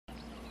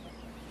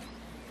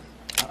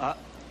I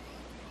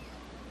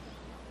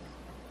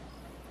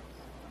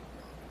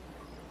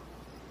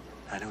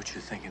know what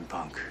you're thinking,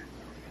 punk.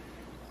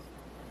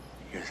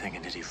 You're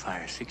thinking, did he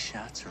fire 6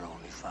 shots or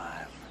only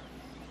 5?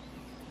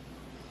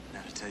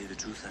 Now, to tell you the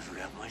truth, I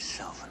forgot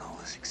myself in all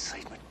this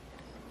excitement.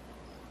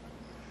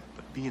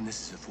 But being this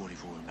is a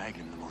 .44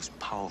 Magnum, the most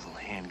powerful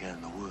handgun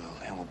in the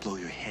world, and will blow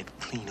your head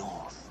clean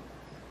off,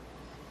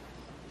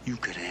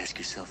 you've got to ask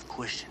yourself the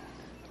question,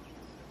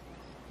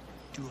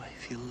 do I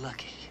feel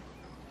lucky?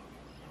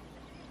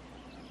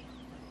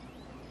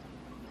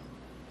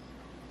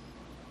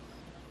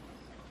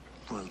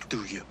 Well,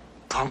 do you,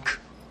 punk?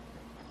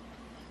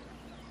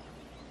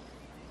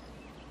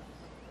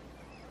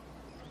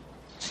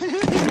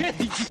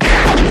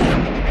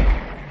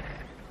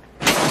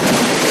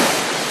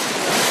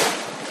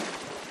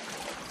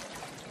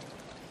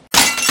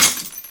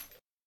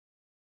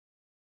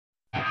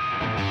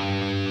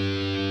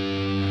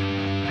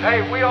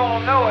 Hey, we all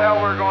know how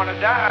we're gonna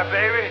die,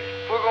 baby.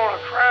 We're gonna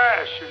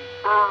crash and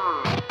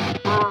burn.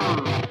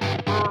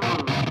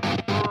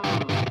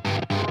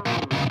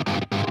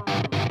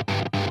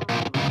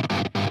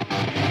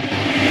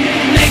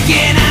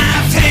 Making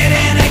eyes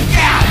heading a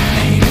gap,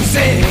 and he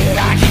said, I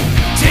keep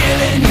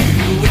telling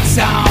you it's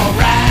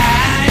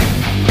alright.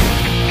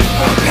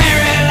 A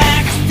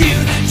parallax view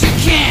that you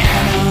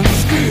can't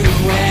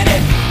unscrew, and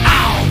it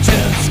all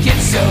just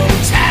gets so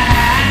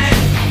tight.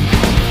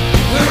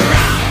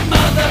 Rock,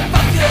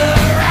 motherfucker,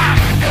 rock,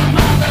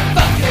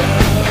 motherfucker,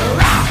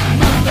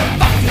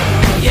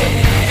 yeah.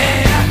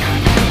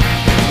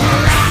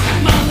 Rock,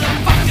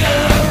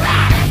 motherfucker,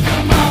 rock,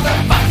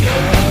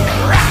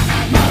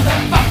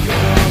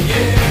 motherfucker,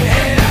 yeah.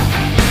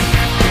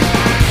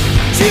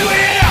 Chew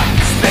it up,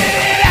 spit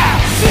it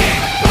out, sick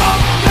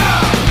bubble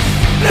gum.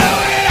 Blow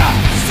it up,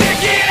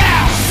 stick it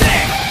out,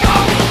 sick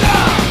bubble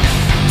gum.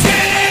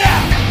 Turn it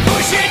up,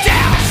 push it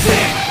down,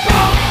 sick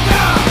bubble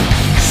gum.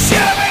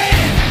 Shove it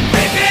in,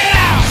 rip it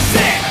out,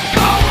 sick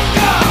bubble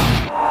gum.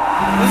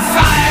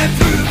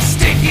 Fireproof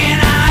stick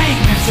and I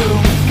ain't so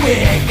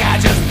quick, I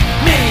just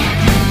make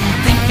you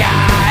think I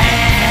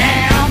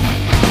am.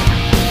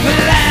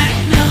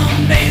 Platinum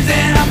days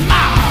and a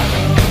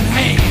modern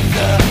haze,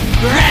 the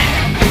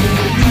grand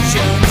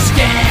illusion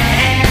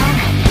scam.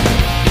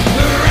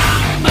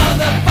 Rock,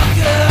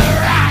 motherfucker,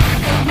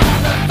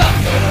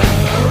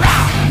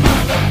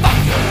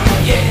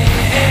 yeah.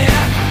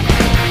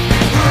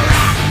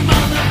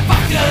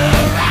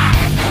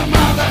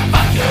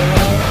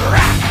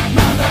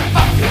 Rock,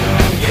 motherfucker,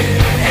 yeah.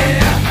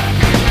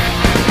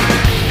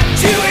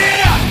 Chew it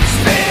up,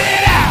 spit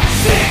it out,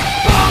 sick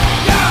bubble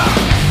gum.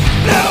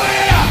 Blow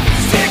it up,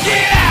 stick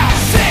it out,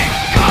 sick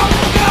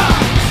bubble gum.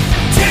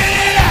 Turn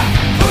it up,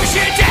 push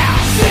it down,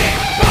 sick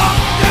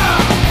bubble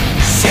gum.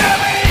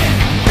 Shove it in,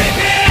 rip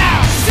it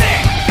out,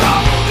 sick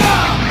bubble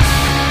gum.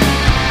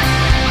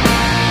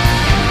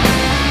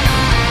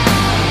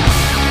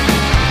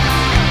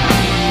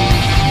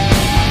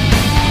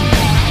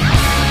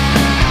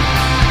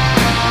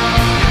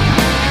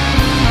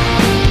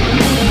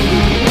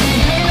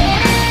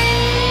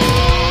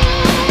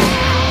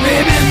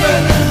 Remember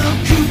the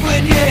coup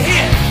when you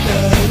hit the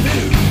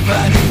loop,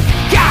 a new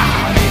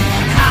god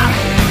in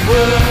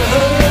Hollywood.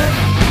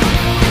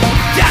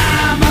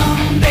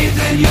 Diamond days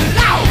in your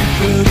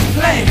local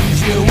place,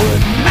 you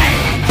would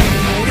make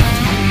it if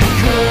you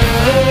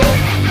could.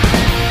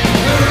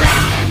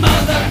 Rock,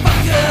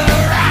 motherfucker,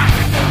 yeah. Rock,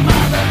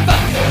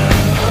 motherfucker,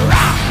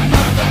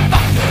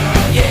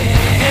 yeah.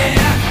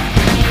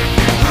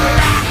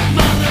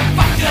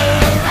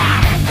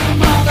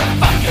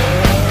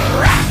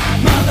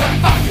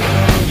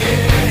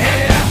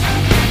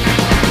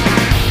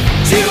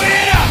 Chew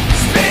it up,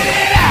 spit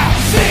it out,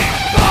 sick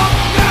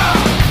bubble gum.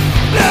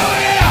 Blow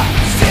it up,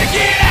 stick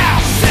it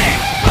out, sick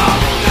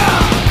bubble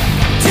gum.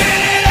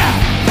 Turn it up,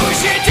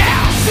 push it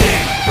down,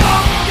 sick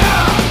bubble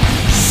gum.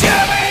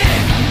 Shove it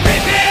in,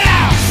 rip it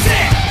out,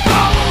 sick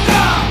bubble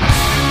gum.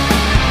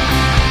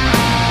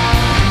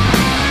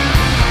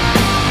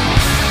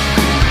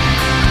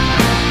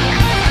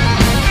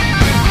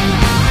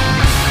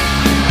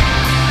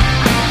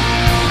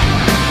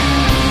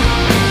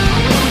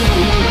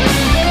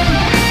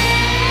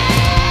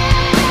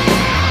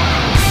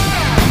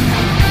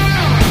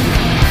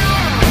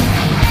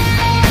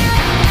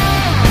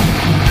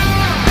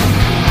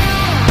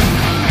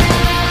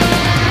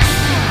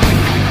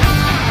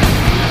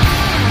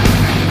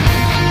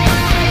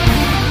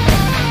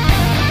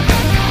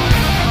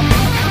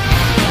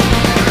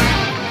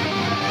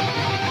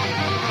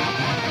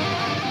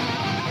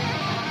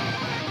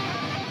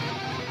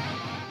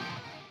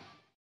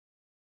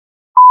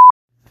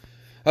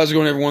 How's it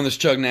going, everyone? This is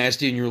Chuck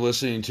Nasty, and you're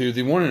listening to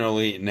the one and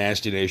only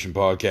Nasty Nation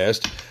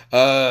podcast.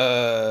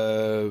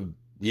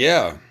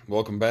 Yeah,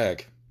 welcome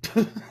back.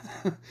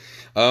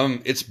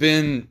 It's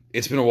been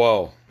a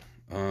while.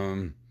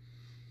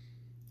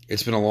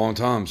 It's been a long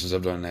time since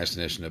I've done a Nasty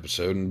Nation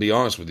episode, and to be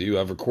honest with you,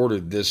 I've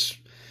recorded this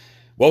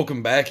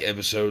welcome back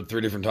episode 3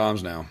 different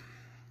times now.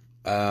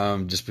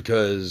 Just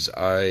because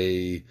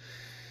I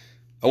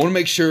I want to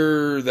make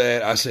sure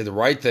that I say the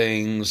right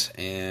things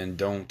and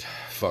don't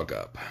fuck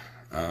up.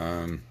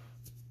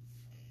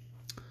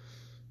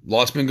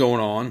 Lots been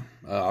going on.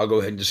 I'll go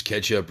ahead and just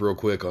catch you up real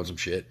quick on some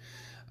shit.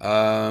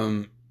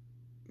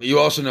 You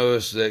also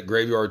noticed that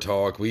Graveyard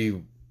Talk,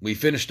 we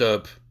finished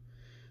up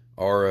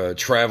our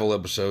travel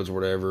episodes or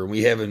whatever.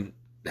 We haven't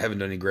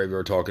done any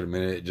Graveyard Talk in a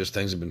minute. Just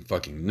things have been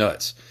fucking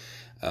nuts.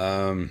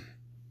 I'm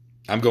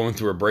going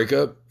through a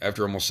breakup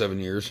after almost 7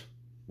 years,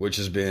 which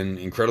has been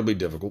incredibly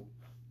difficult.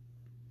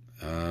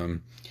 I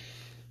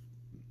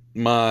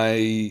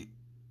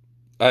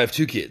have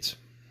 2 kids.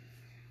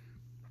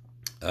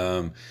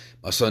 My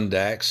son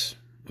Dax,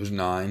 who's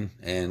 9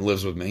 and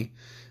lives with me,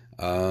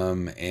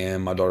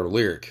 and my daughter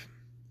Lyric,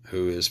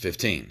 who is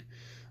 15.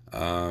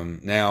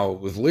 Now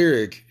with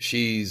Lyric,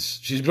 she's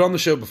been on the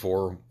show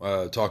before,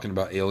 talking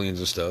about aliens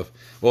and stuff.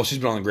 Well, she's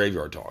been on the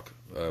Graveyard Talk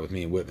with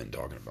me and Whitman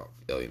talking about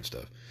alien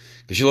stuff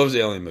because she loves the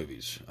alien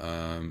movies.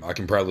 I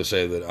can proudly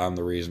say that I'm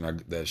the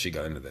reason that she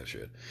got into that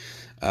shit.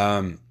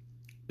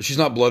 She's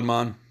not blood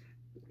mine,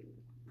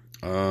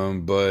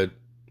 but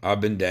I've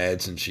been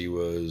dad since she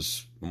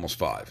was almost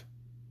 5.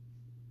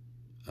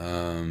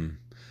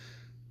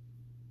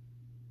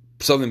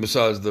 Something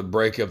besides the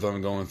breakup that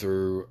I'm going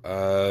through,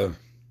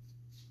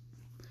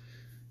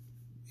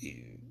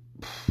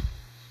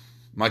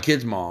 my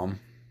kid's mom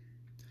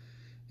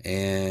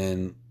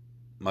and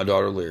my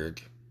daughter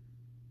Lyric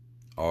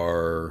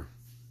they're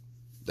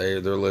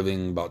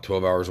living about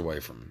 12 hours away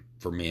from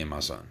me and my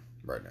son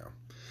right now.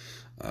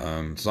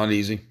 It's not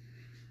easy.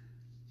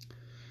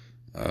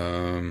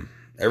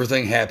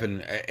 Everything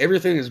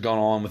has gone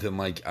on within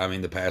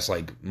the past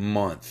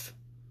month.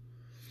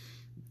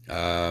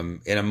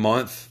 In a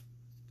month,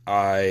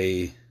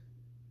 I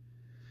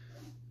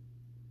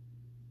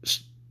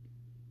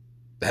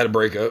had a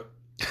breakup,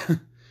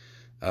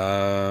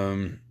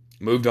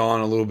 moved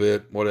on a little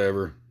bit,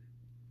 whatever.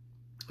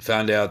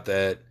 Found out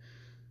that,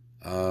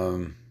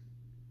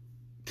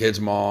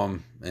 kid's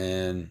mom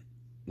and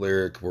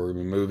Lyric were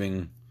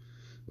moving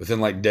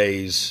within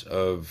days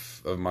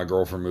of my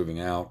girlfriend moving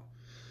out.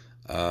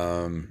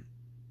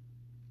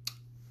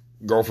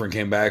 Girlfriend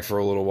came back for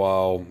a little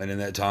while, and in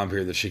that time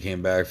period that she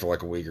came back for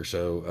a week or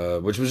so,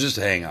 which was just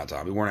a hangout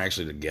time. We weren't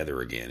actually together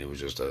again. It was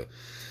just we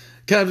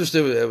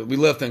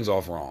left things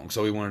off wrong.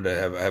 So we wanted to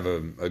have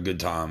a good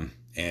time,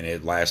 and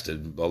it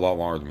lasted a lot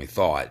longer than we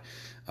thought.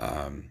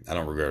 I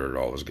don't regret it at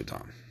all. It was a good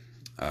time.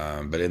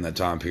 But in that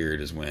time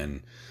period is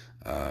when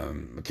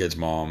my kid's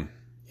mom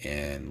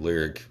and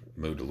Lyric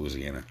moved to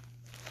Louisiana.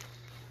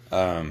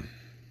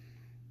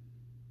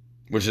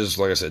 Which is,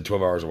 like I said,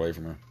 12 hours away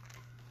from her.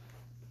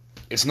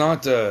 It's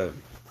not, it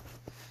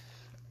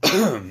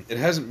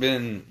hasn't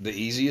been the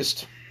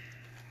easiest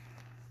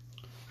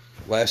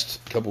last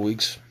couple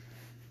weeks,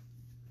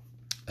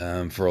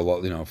 for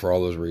for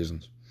all those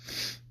reasons.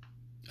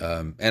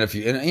 And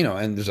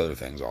and there's other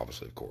things,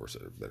 obviously, of course,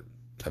 that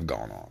have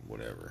gone on,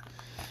 whatever.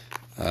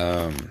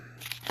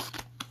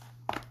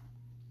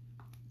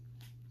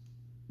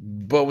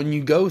 But when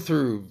you go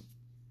through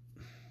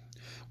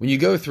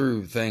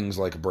things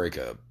like a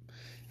breakup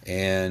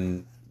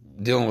and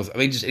dealing with,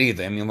 just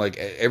anything,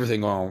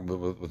 everything going on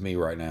with me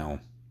right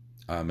now,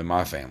 in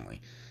my family,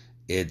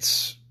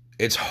 it's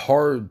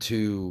hard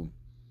to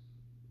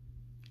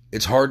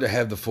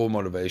have the full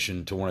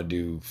motivation to want to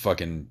do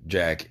fucking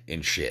jack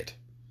and shit.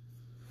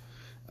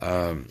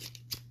 Like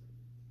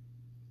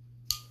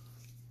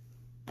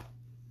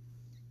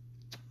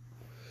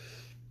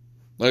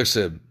I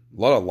said,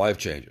 a lot of life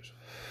changes.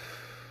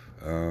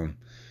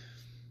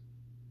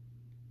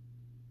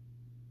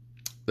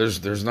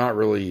 There's not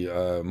really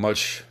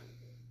much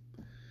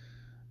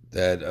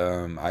that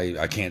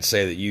I can't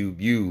say that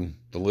you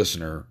the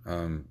listener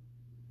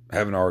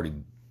haven't already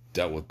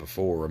dealt with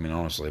before.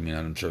 Honestly,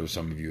 I'm sure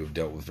some of you have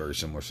dealt with very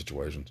similar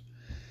situations.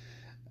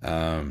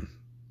 It's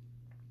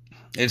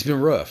been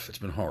rough. It's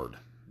been hard.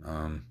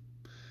 And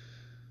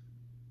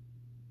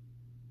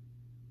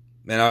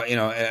I'm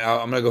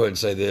gonna go ahead and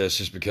say this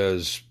just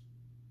because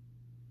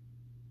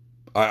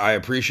I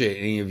appreciate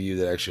any of you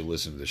that actually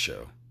listen to the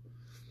show.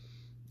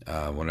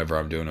 Whenever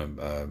I'm doing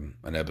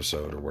an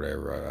episode or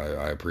whatever,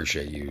 I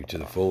appreciate you to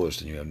the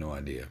fullest, and you have no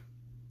idea.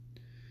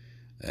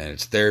 And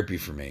it's therapy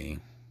for me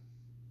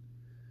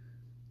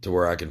to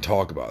where I can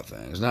talk about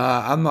things. Now,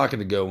 I'm not going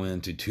to go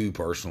into too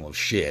personal of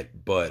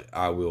shit, but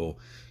I will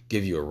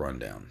give you a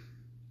rundown.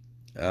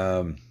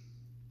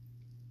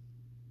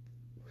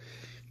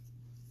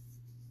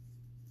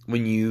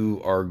 When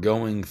you are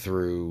going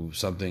through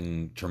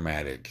something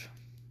traumatic,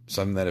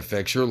 something that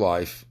affects your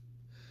life,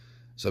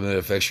 something that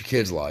affects your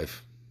kid's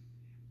life,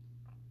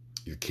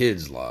 your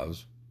kids'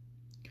 lives,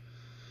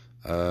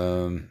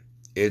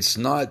 it's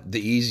not the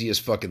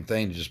easiest fucking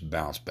thing to just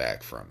bounce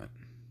back from it.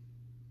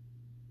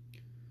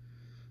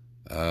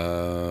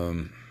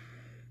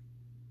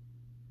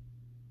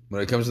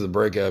 When it comes to the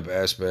breakup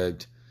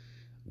aspect,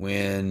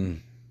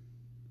 when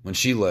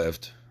she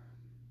left,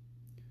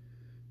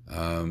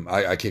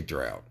 I kicked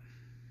her out.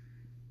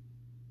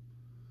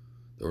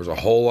 There was a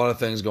whole lot of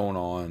things going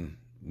on.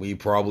 We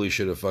probably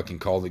should have fucking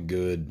called it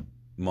good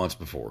months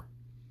before.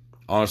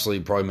 Honestly,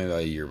 probably maybe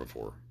about a year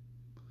before.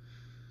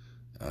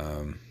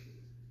 I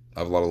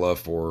have a lot of love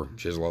for her.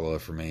 She has a lot of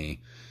love for me.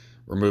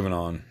 We're moving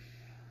on.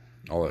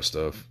 All that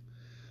stuff.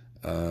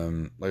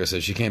 Like I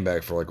said, she came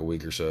back for like a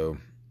week or so.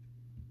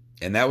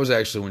 And that was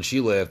actually, when she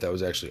left, that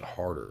was actually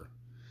harder.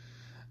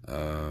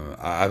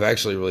 I've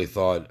actually really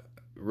thought,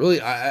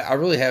 I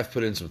really have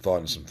put in some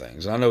thought in some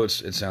things. And I know it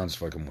sounds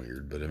fucking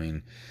weird, but I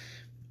mean,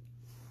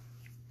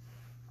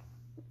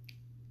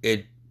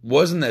 it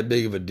wasn't that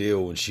big of a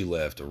deal when she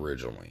left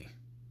originally.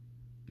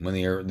 When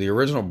the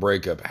original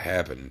breakup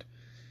happened,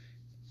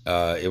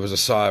 it was a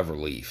sigh of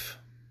relief.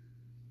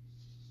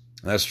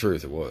 And that's the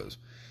truth, it was.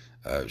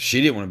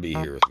 She didn't want to be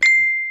here with me.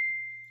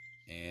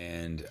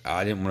 And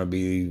I didn't want to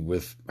be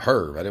with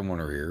her. I didn't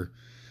want her here.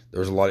 There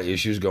was a lot of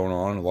issues going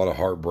on, a lot of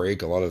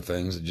heartbreak, a lot of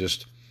things that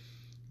just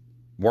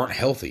weren't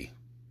healthy.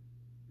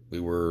 We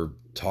were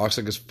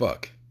toxic as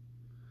fuck.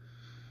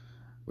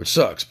 Which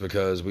sucks,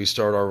 because we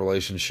start our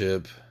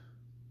relationship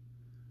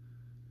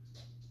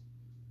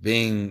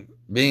being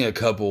a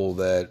couple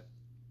that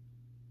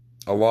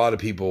a lot of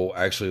people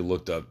actually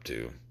looked up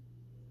to.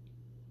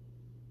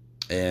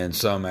 And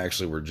some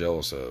actually were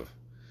jealous of,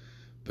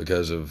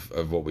 because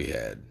of what we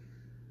had.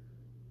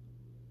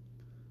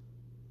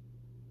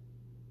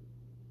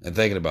 And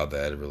thinking about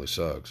that, it really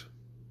sucks.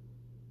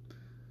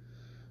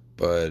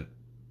 But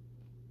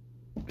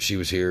she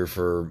was here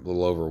for a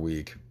little over a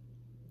week.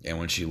 And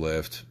when she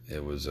left,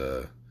 it was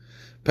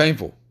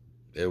painful.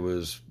 It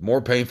was more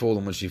painful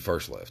than when she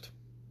first left.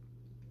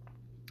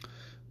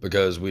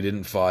 Because we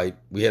didn't fight.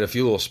 We had a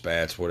few little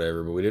spats,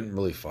 whatever, but we didn't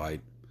really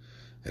fight.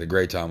 Had a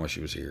great time while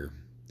she was here.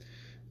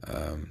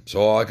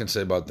 So all I can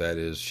say about that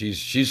is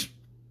she's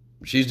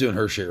doing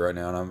her shit right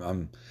now, and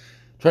I'm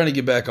trying to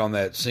get back on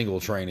that single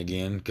train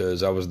again,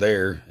 because I was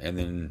there, and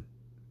then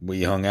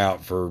we hung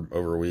out for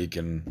over a week,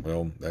 and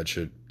well, that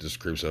shit just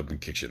creeps up and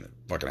kicks you in the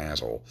fucking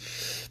asshole.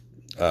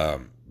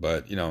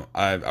 But you know,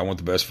 I want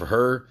the best for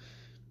her,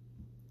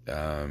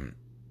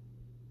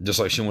 just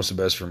like she wants the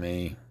best for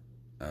me.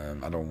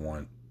 I don't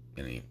want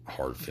any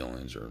hard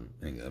feelings or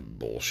any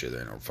bullshit.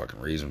 There ain't no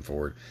fucking reason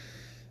for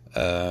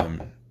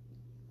it.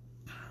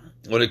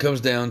 When it comes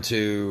down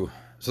to,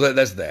 so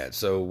that's that.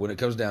 So when it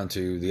comes down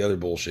to the other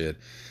bullshit,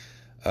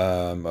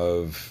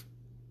 of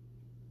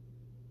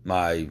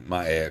my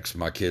ex,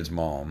 my kid's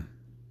mom,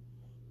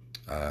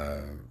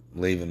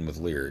 leaving with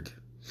Lyric,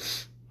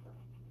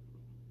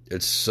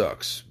 it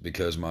sucks,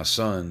 because my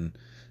son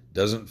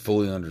doesn't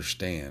fully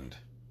understand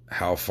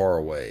how far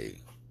away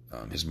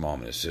his mom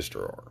and his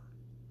sister are.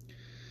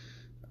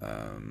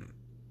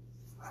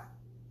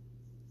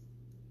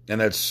 And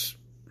that's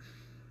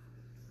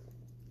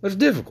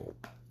difficult.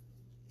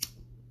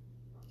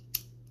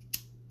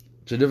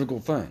 It's a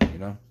difficult thing, you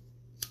know.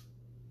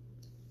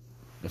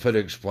 I've had to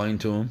explain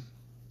to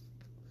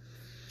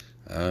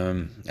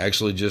him.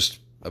 Actually, just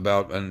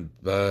about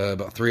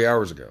 3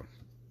 hours ago.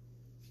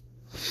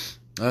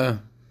 3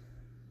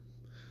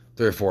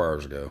 or 4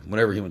 hours ago.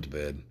 Whenever he went to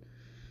bed,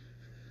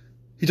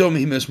 he told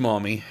me he missed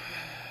Mommy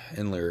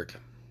and Lyric.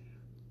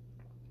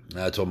 And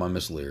I told him I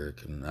miss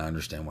Lyric, and I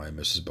understand why he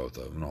misses both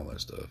of them and all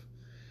that stuff.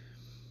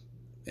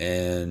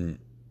 And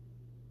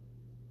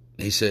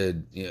he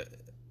said, yeah,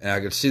 and I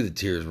could see the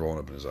tears rolling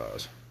up in his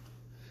eyes.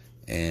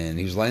 And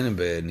he was laying in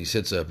bed, and he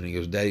sits up, and he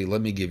goes, "Daddy,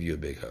 let me give you a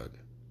big hug."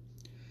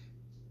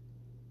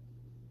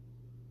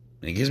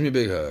 And he gives me a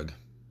big hug,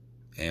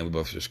 and we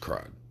both just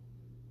cried.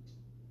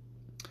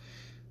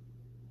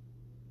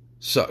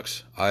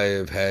 Sucks. I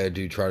have had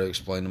to try to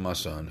explain to my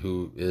son,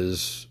 who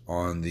is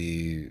on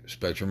the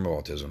spectrum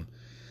of autism,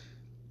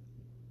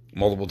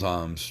 multiple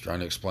times, trying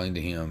to explain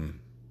to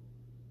him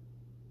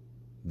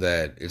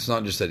that it's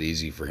not just that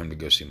easy for him to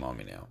go see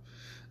Mommy now.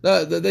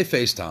 They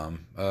FaceTime.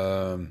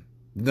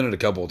 I've done it a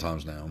couple of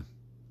times now,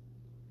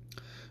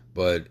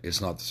 but it's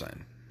not the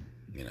same,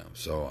 you know.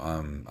 So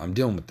I'm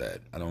dealing with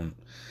that. I don't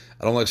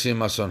like seeing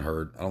my son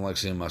hurt. I don't like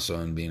seeing my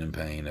son being in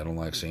pain. I don't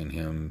like seeing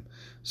him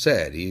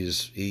sad.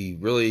 He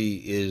really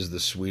is the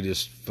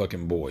sweetest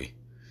fucking boy.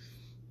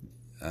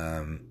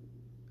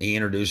 He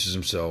introduces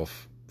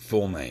himself,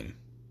 full name.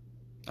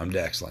 I'm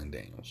Dax Lang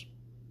Daniels.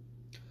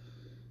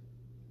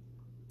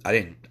 I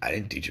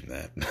didn't teach him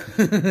that.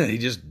 he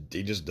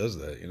just does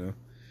that, you know.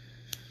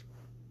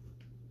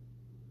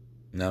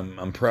 And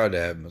I'm proud to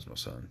have him as my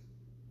son.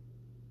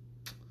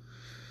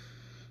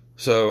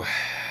 So,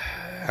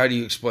 how do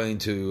you explain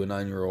to a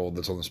 9-year-old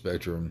that's on the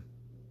spectrum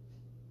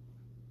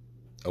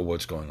of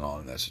what's going on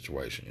in that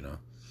situation, you know?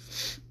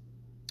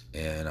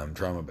 And I'm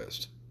trying my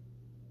best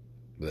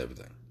with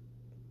everything.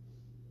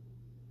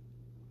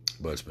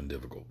 But it's been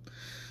difficult.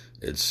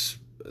 This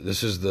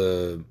is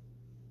the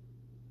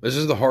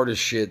hardest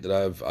shit that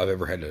I've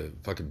ever had to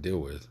fucking deal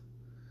with.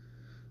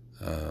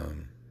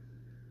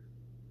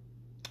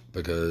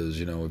 Because,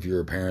 you know, if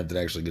you're a parent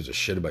that actually gives a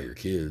shit about your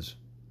kids,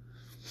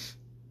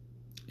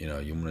 you know,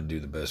 you want to do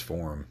the best for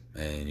them,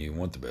 and you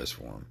want the best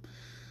for them.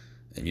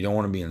 And you don't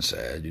want to be in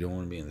sad. You don't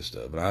want to be in this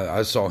stuff. But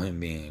I saw him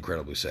being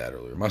incredibly sad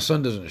earlier. My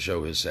son doesn't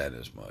show his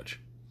sadness much.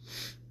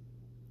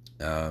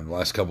 The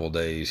last couple of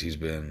days, he's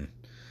been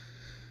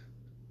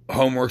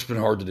homework's been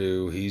hard to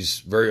do.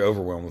 He's very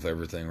overwhelmed with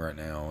everything right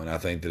now, and I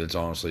think that it's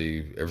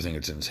honestly everything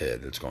that's in his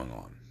head that's going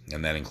on,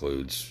 and that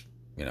includes,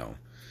 mine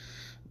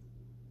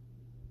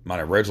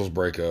and Rachel's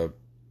breakup,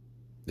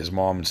 his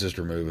mom and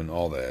sister moving,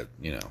 all that,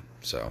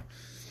 So,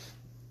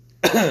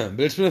 but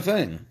it's been a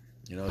thing,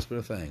 It's been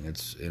a thing.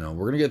 It's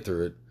we're gonna get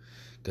through it,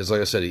 because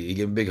like I said, he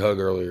gave me a big hug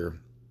earlier,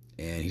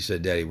 and he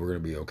said, "Daddy, we're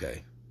gonna be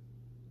okay."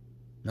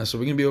 And I said,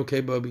 "We can be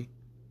okay, Bubby."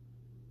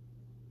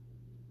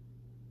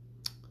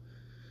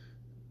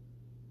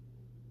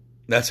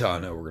 That's how I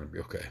know we're going to be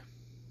okay.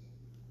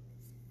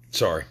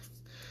 Sorry.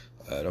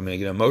 I don't mean to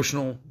get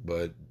emotional,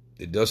 but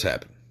it does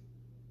happen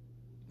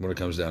when it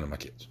comes down to my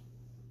kids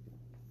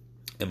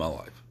and my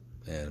life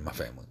and my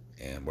family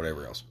and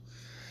whatever else.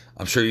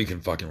 I'm sure you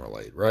can fucking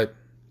relate, right?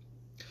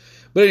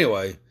 But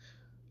anyway,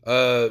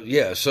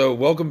 so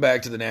welcome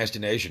back to the Nasty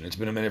Nation. It's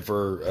been a minute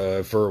for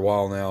a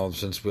while now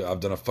since I've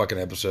done a fucking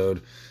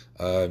episode.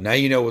 Now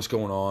you know what's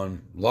going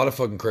on. A lot of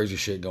fucking crazy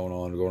shit going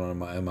on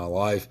in my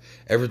life.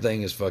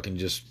 Everything is fucking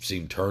just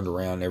seemed turned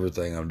around.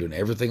 Everything. I'm doing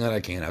everything that I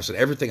can. I've said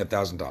everything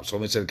 1,000 times. So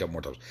let me say it a couple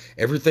more times.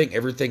 Everything.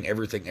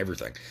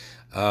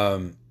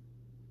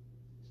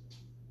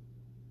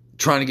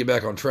 Trying to get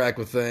back on track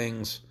with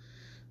things.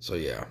 So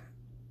yeah.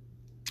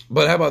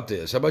 But how about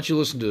this? How about you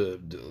listen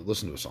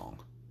to a song?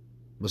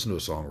 Listen to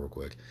a song real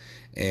quick.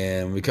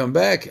 And when we come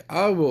back,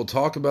 I will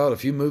talk about a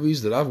few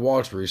movies that I've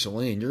watched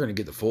recently, and you're going to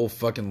get the full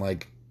fucking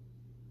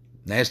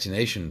Nasty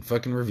Nation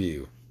fucking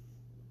review.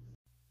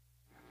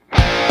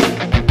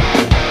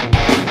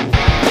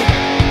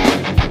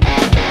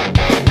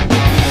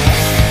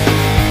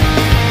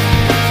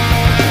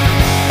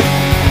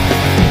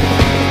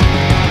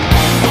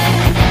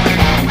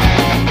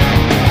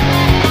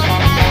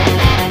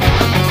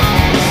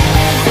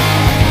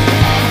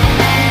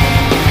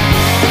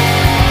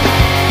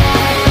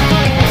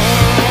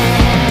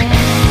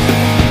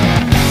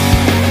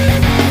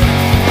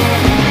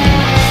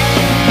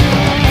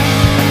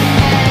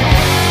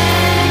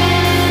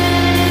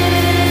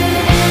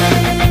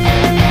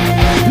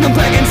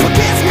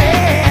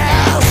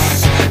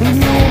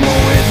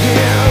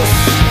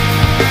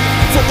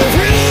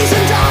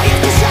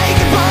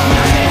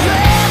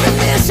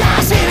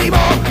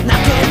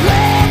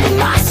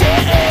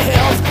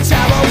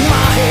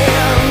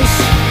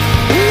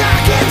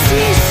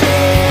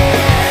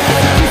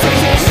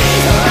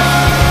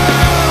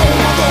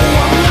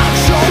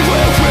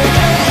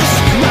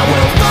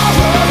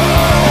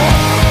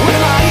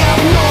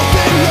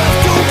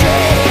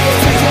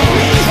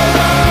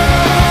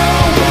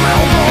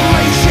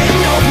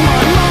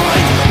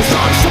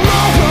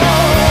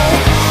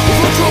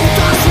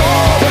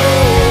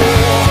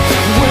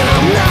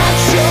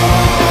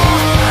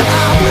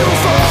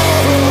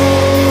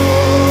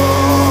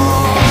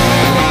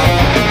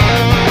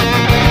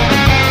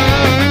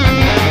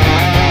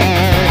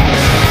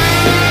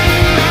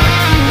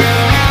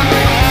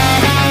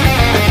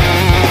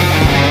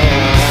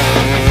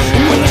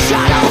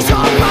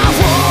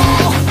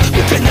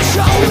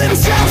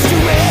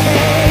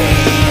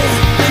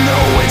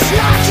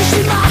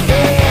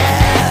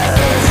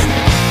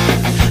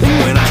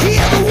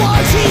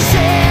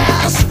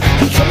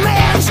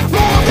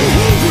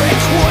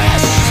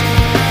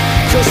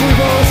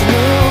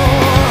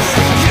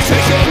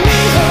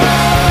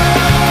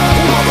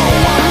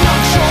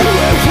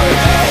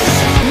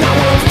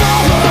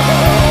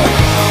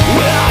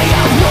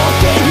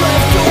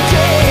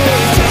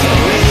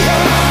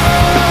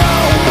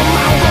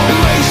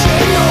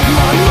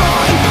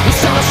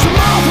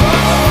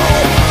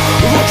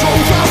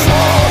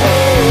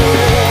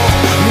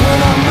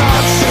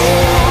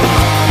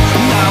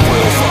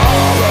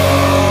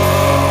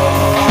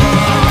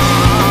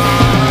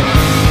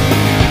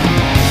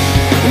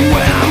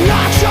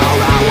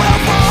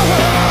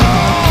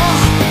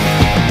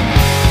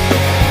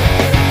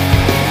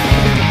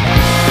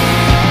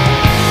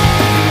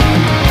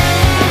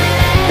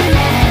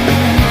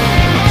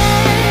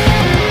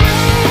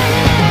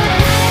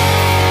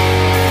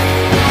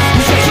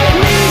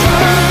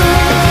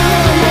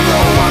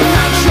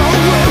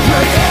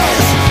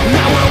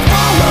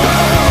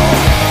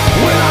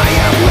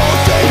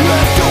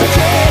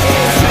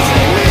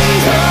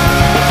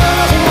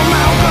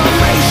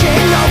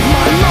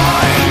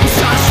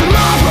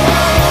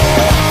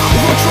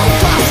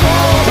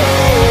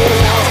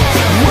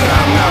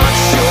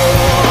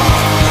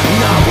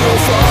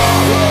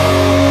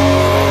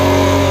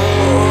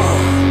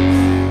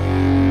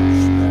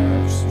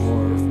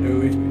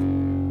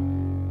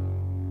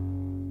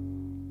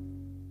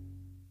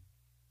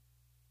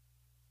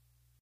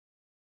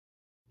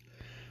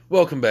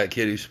 Welcome back,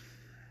 kiddies.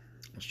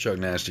 It's Chuck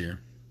Nasty here.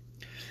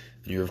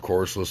 And you're, of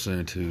course,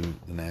 listening to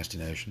the Nasty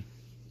Nation.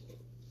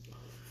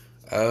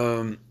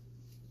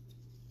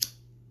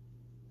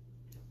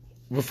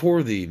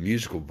 Before the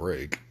musical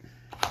break,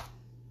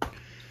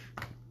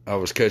 I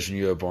was catching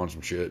you up on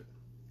some shit.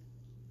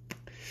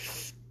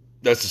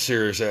 That's the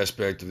serious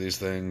aspect of these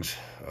things,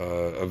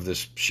 of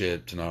this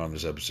shit tonight on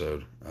this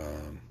episode.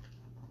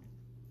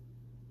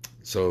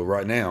 So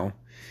right now,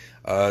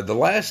 the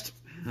last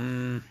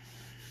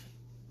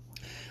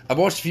I've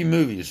watched a few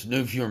movies,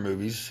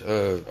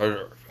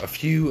 or a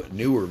few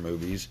newer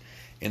movies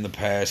in the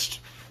past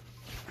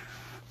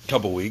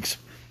couple weeks.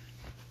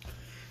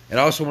 And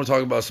I also want to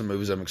talk about some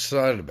movies I'm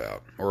excited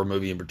about, or a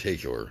movie in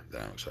particular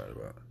that I'm excited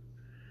about.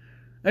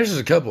 There's just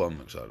a couple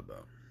I'm excited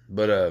about.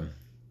 But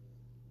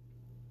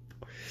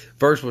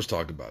first, let's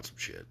talk about some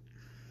shit.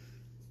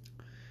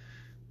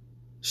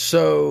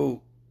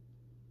 So,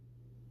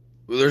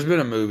 there's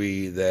been a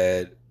movie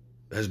that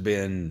has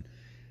been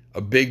a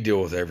big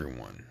deal with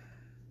everyone.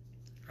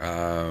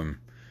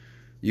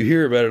 You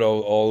hear about it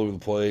all over the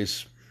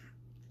place.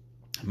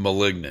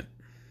 Malignant.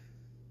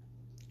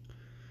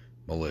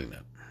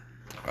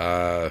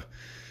 This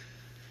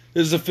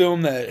is a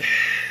film that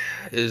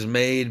is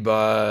made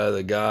by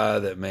the guy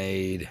that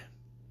made...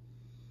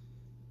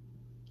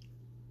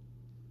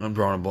 I'm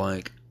drawing a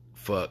blank.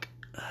 Fuck.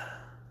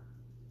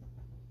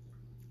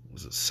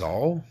 Was it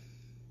Saw?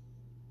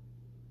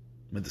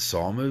 With the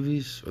Saw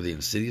movies? Or the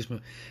Insidious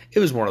movies? It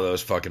was one of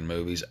those fucking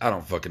movies. I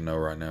don't fucking know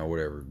right now.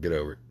 Whatever. Get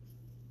over it.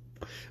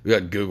 We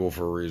got Google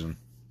for a reason.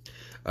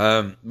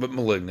 But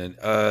Malignant.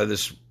 I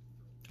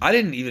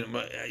didn't even...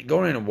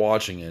 Going in and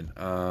watching it,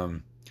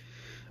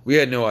 we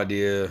had no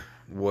idea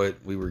what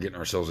we were getting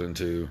ourselves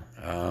into.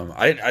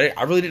 I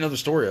really didn't know the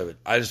story of it.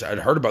 I'd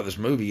heard about this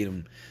movie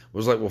and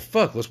was like, well,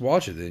 fuck, let's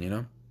watch it then,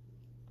 you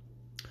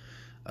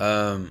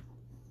know?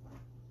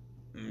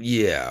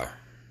 Yeah.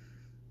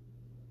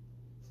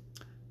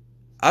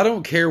 I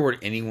don't care what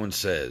anyone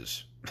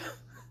says.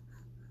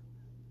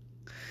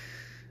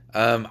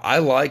 I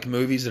like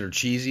movies that are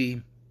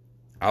cheesy.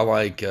 I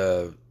like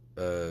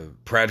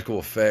practical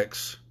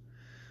effects.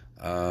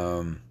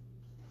 I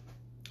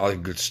like a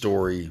good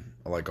story.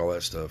 I like all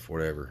that stuff,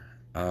 whatever.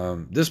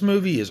 This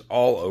movie is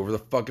all over the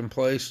fucking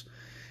place.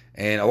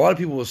 And a lot of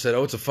people have said,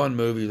 oh, it's a fun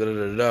movie, da da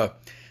da da.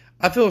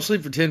 I fell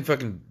asleep for 10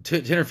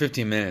 or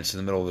 15 minutes in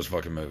the middle of this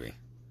fucking movie.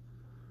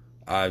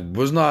 I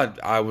was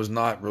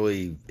not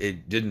really,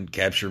 it didn't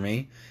capture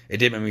me. It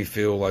didn't make me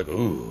feel like,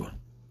 ooh,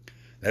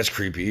 that's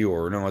creepy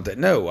or nothing like that.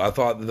 No, I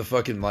thought that the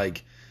fucking,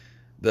 like,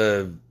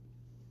 the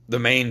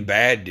main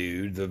bad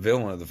dude, the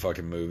villain of the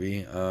fucking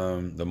movie,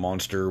 the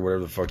monster,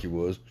 whatever the fuck he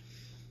was,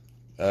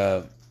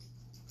 I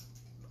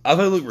thought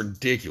he looked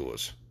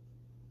ridiculous.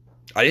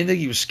 I didn't think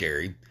he was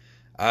scary.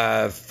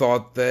 I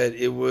thought that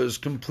it was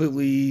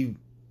completely...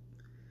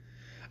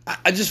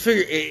 I just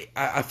figure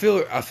I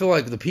feel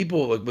like the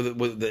people, like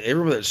with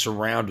everyone that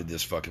surrounded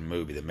this fucking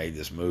movie, that made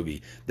this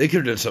movie, they could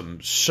have done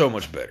something so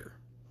much better.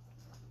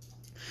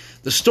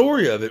 The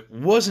story of it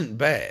wasn't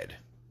bad.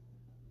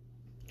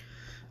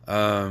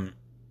 And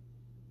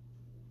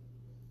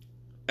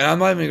I'm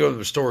not even going to go into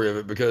the story of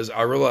it because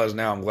I realize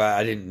now I'm glad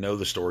I didn't know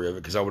the story of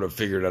it because I would have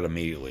figured it out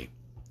immediately.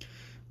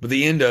 But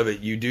the end of it,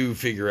 you do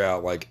figure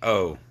out like,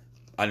 oh,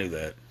 I knew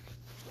that.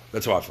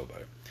 That's how I feel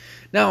about it.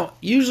 Now,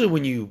 usually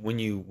when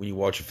you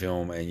watch a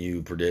film and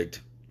you predict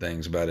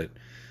things about it,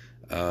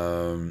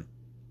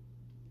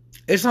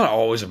 it's not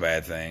always a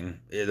bad thing.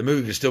 The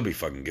movie can still be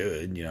fucking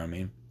good, you know what I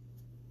mean?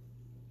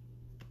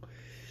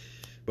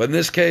 But in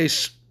this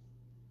case,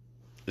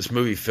 this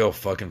movie fell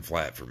fucking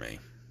flat for me.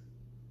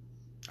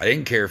 I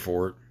didn't care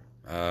for it.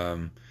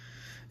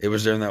 It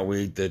was during that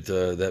week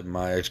that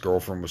my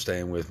ex-girlfriend was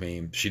staying with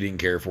me. She didn't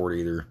care for it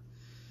either.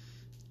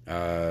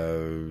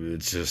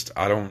 It's just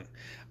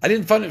I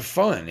didn't find it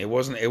fun. It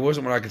wasn't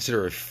what I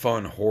consider a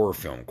fun horror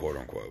film, quote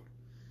unquote.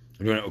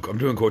 I'm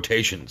doing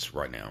quotations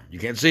right now. You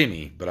can't see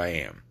me, but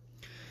I am.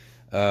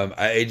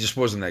 It just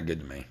wasn't that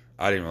good to me.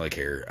 I didn't really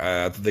care.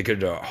 I thought they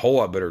could have done a whole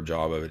lot better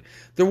job of it.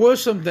 There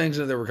was some things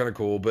that were kind of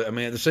cool, but I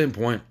mean, at the same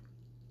point,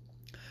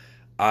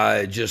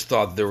 I just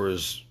thought there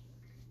was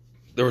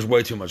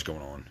way too much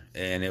going on,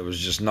 and it was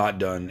just not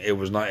done. It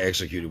was not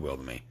executed well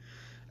to me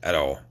at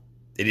all.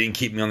 It didn't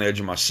keep me on the edge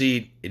of my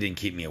seat. It didn't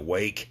keep me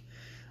awake.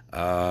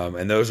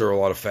 And those are a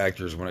lot of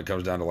factors when it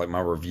comes down to like my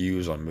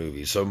reviews on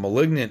movies. So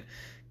Malignant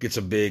gets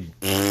a big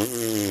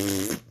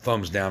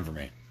thumbs down for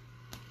me.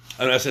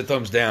 And I said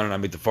thumbs down, and I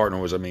mean the fart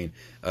noise. I mean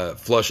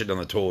flush it down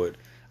the toilet.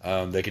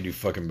 They can do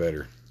fucking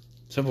better.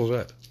 Simple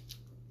as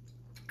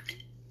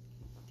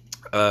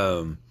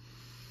that.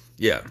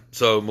 Yeah.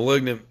 So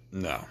Malignant,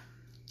 no.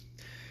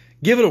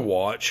 Give it a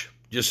watch,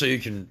 just so you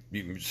can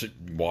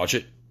watch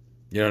it.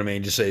 You know what I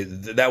mean? Just say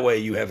that way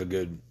you have a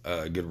good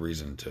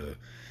reason to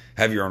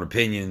have your own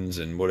opinions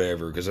and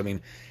whatever. Because I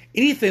mean,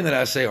 anything that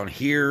I say on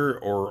here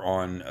or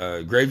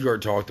on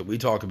Graveyard Talk that we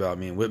talk about,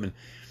 me and Whitman,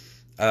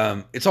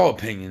 it's all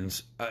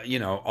opinions. You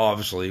know,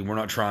 obviously we're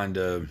not trying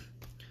to,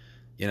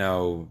 you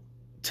know,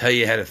 tell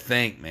you how to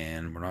think,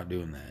 man. We're not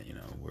doing that, you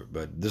know.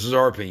 But this is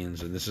our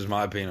opinions, and this is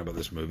my opinion about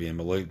this movie. And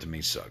Malignant to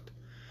me sucked.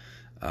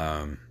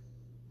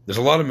 There's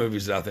a lot of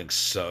movies that I think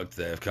sucked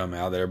that have come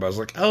out that everybody's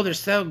like, oh, they're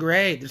so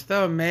great. They're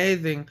so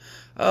amazing.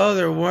 Oh,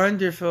 they're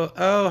wonderful.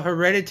 Oh,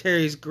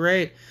 Hereditary is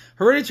great.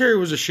 Hereditary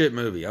was a shit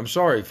movie. I'm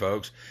sorry,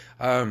 folks.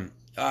 I'm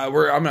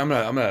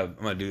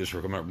gonna do this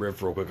real quick. I'm gonna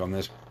riff real quick on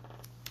this.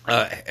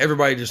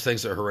 Everybody just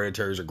thinks that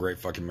Hereditary is a great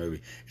fucking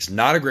movie. It's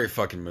not a great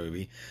fucking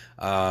movie.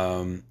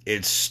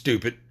 It's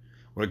stupid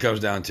when it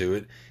comes down to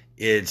it.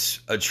 It's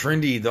a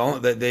trendy.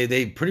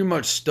 They pretty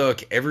much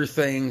stuck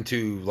everything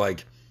to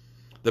like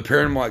the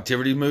Paranormal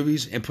Activity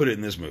movies and put it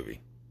in this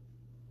movie,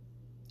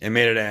 and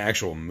made it an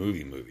actual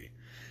movie.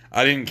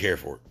 I didn't care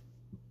for it.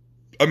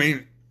 I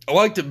mean, I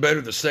liked it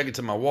better the second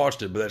time I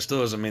watched it, but that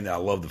still doesn't mean that I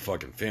love the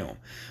fucking film.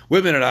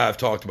 Whitman and I have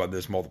talked about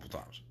this multiple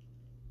times.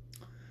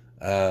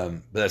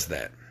 But that's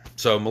that.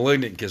 So,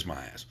 Malignant, kiss my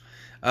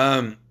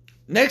ass.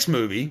 Next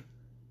movie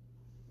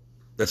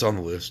that's on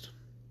the list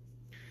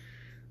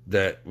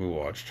that we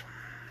watched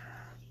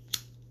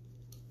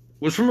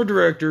was from a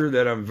director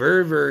that I'm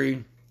very,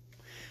 very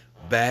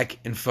back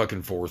and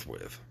fucking forth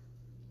with.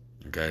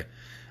 Okay?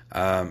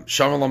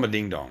 Shyamalama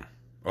Ding Dong.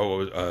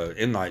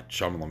 M. Night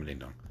Shyamalama Ding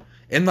Dong.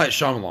 M. Night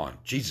Shyamalan.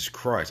 Jesus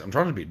Christ. I'm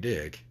trying to be a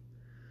dick.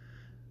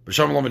 But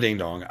Shyamalama Ding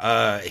Dong.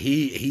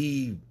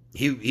 He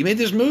made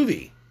this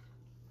movie.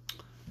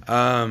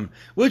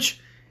 Which,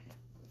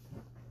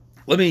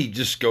 let me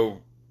just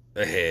go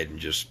ahead and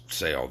just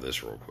say all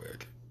this real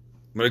quick.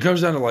 When it comes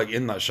down to like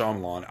M. Night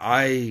Shyamalan,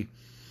 I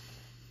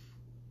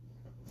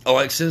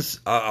like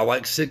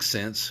Sixth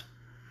Sense.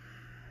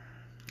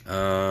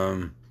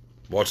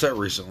 Watched that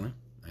recently,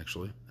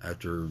 actually,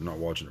 after not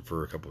watching it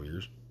for a couple of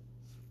years.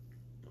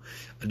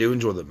 I do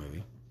enjoy that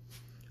movie.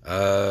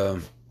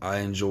 I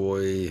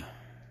enjoy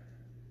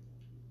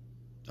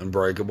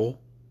Unbreakable.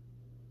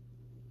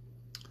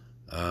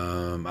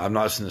 I've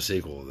not seen the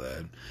sequel of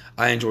that.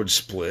 I enjoyed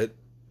Split.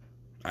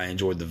 I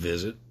enjoyed The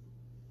Visit.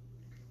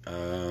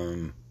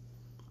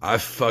 I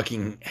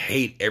fucking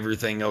hate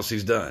everything else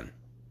he's done.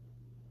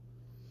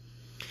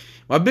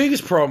 My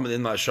biggest problem with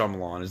M. Night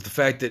Shyamalan is the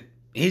fact that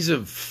he's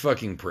a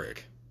fucking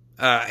prick.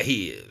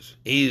 He is.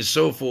 He is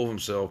so full of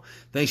himself.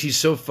 Thinks he's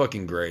so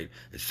fucking great.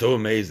 It's so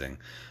amazing.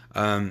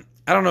 I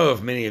don't know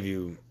if many of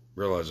you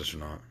realize this or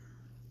not,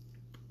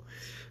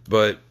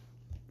 but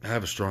I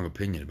have a strong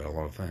opinion about a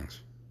lot of things.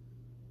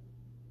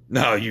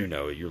 No, you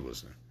know it. You're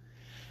listening.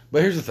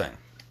 But here's the thing.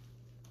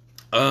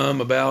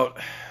 About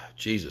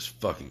Jesus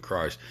fucking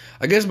Christ.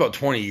 I guess about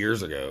 20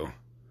 years ago,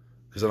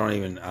 because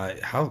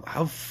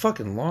how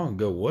fucking long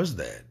ago was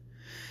that?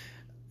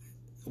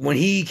 When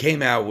he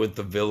came out with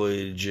The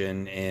Village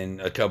and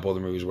a couple other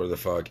movies, where the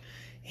fuck,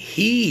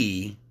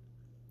 he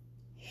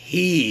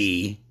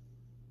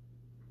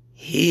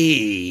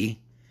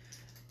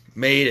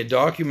made a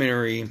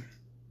documentary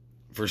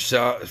for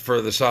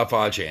the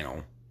Sci-Fi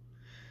Channel.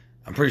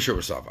 I'm pretty sure it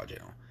was Sci-Fi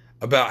Channel,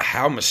 about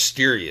how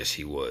mysterious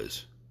he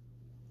was.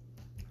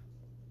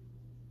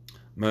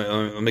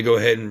 Let me go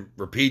ahead and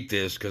repeat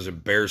this because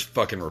it bears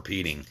fucking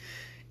repeating.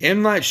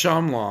 M. Night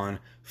Shyamalan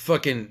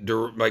fucking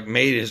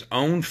made his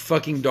own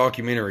fucking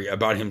documentary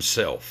about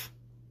himself,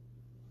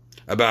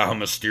 about how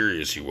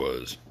mysterious he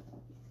was.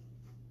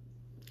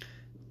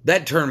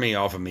 That turned me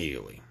off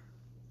immediately.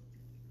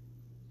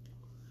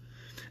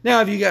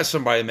 Now, if you got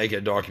somebody make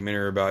a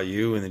documentary about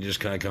you and it just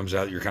kind of comes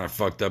out you're kind of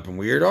fucked up and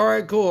weird, all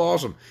right, cool,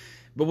 awesome.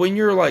 But when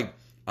you're like,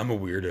 I'm a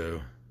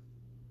weirdo,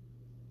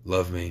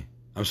 love me,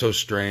 I'm so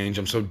strange,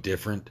 I'm so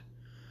different,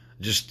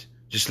 just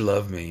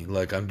love me,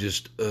 like I'm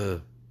just,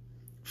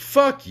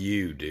 fuck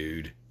you,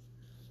 dude.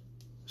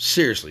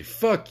 Seriously,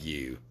 fuck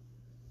you.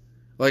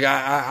 Like,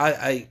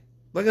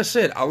 like I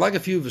said, I like a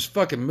few of his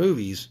fucking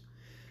movies,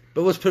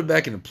 but let's put it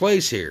back into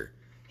place here.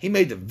 He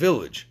made The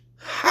Village.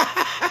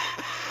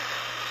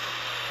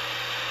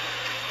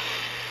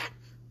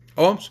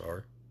 Oh, I'm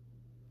sorry.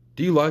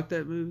 Do you like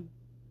that movie?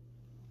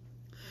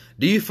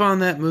 Do you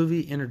find that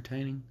movie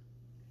entertaining?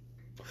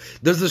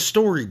 Does the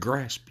story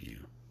grasp you?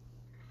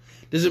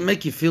 Does it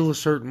make you feel a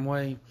certain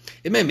way?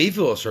 It made me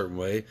feel a certain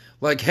way.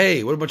 Like,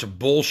 hey, what a bunch of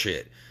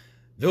bullshit.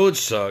 Village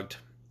sucked.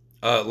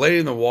 Lady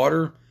in the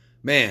Water,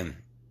 man,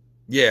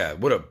 yeah,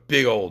 what a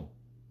big old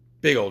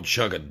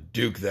chunk of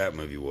Duke that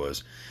movie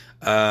was.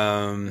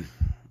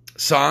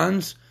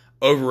 Signs,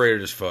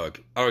 overrated as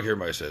fuck. I don't care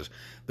what anybody says.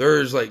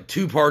 There's like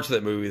 2 parts of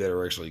that movie that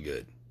are actually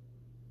good.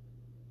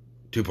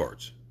 2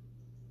 parts.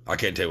 I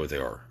can't tell you what they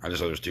are. I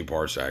just know there's 2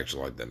 parts I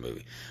actually like that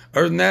movie.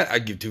 Other than that, I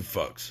give 2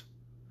 fucks.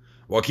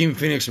 Joaquin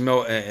Phoenix and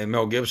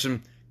Mel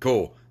Gibson,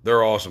 cool.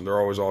 They're awesome. They're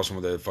always awesome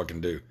what they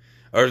fucking do.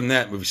 Other than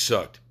that, movie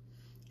sucked.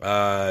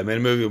 I made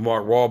a movie with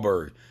Mark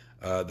Wahlberg.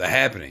 The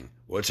Happening.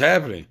 What's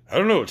happening? I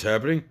don't know what's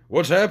happening.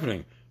 What's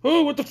happening?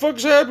 Oh, what the fuck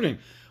is happening?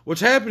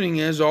 What's happening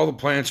is all the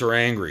plants are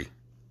angry.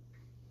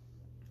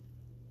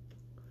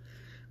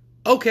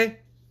 Okay.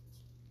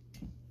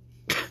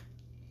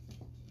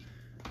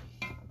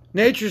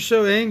 Nature's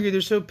so angry,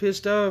 they're so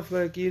pissed off,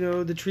 like, you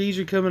know, the trees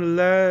are coming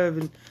alive,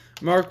 and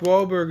Mark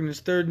Wahlberg and his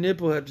third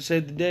nipple have to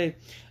save the day.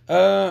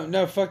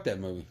 No, fuck that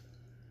movie.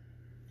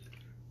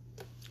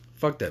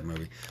 Fuck that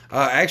movie.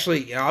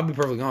 Actually, I'll be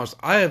perfectly honest,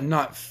 I have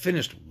not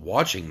finished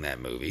watching that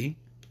movie.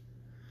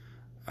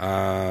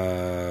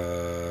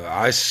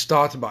 I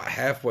stopped about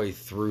halfway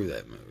through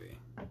that movie.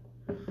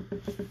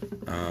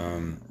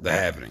 The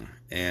Happening.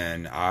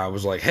 And I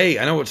was like, hey,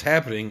 I know what's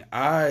happening.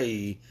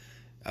 I'm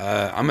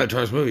gonna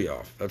turn this movie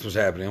off. That's what's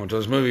happening. I'm gonna turn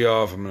this movie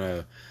off. I'm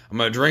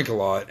gonna drink a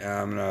lot, and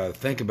I'm gonna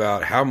think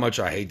about how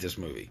much I hate this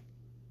movie.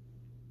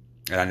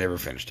 And I never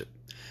finished it.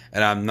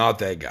 And I'm not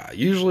that guy.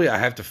 Usually I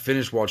have to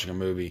finish watching a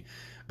movie,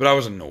 but I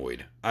was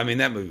annoyed. I mean,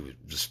 that movie was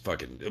just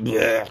fucking...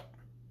 bleh.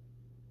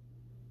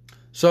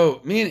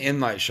 So, me and M.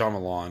 Night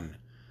Shyamalan,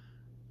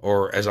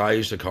 or as I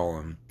used to call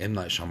him, M.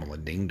 Night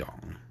Shyamalan Ding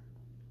Dong,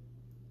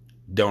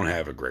 don't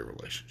have a great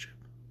relationship.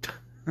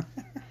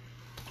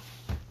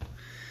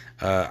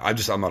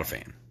 I'm not a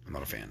fan. I'm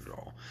not a fan at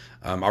all.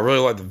 I really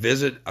like The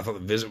Visit. I thought The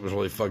Visit was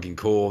really fucking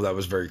cool. That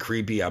was very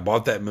creepy. I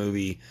bought that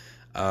movie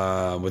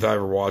without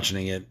ever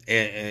watching it.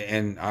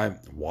 And I'm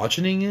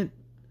watching it?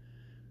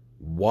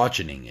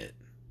 Watching it.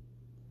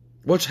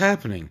 What's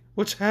happening?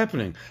 What's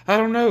happening? I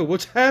don't know.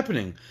 What's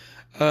happening?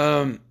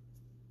 Yeah,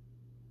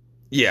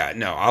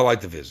 no, I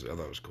like The Visit. I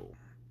thought it was cool.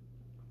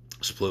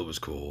 Split was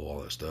cool,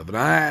 all that stuff. And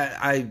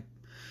I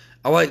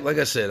like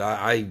I said,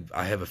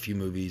 I have a few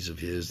movies of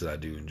his that I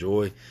do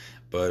enjoy,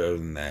 but other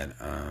than that,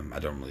 I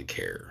don't really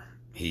care.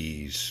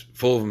 He's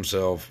full of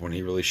himself when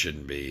he really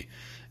shouldn't be,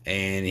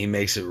 and he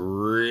makes it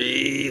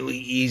really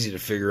easy to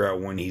figure out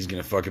when he's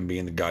gonna fucking be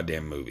in the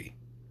goddamn movie.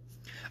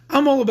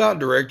 I'm all about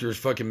directors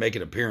fucking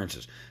making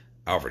appearances.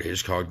 Alfred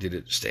Hitchcock did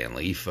it. Stan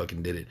Lee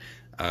fucking did it.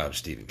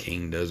 Stephen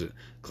King does it.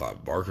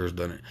 Clive Barker's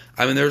done it.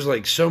 I mean, there's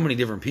like so many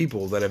different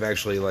people that have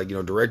actually like, you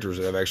know, directors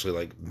that have actually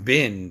like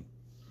been,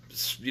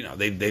 you know,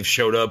 they've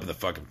showed up in the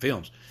fucking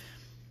films.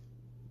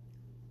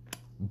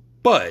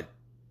 But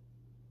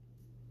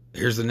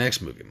here's the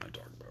next movie I'm going to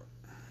talk about.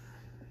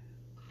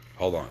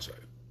 Hold on a second.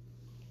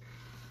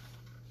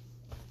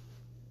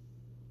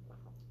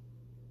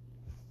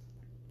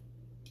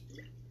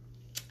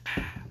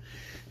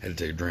 Had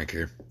to take a drink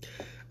here.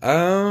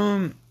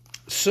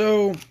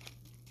 So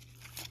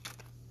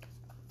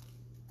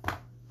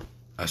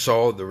I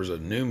saw there was a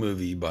new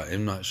movie by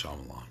M. Night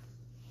Shyamalan.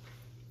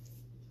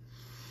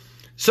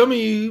 Some of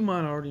you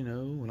might already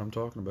know what I'm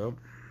talking about.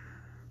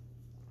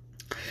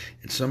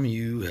 And some of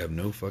you have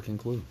no fucking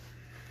clue.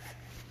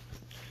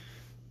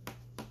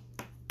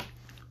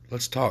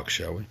 Let's talk,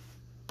 shall we?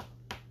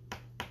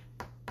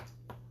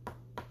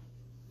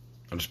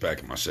 I'm just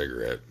packing my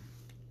cigarette.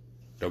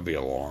 Don't be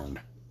alarmed.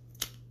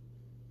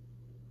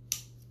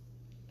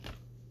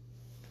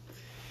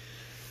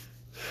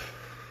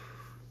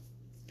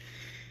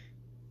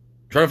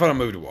 Trying to find a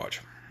movie to watch.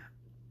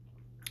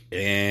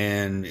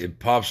 And it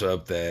pops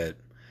up that,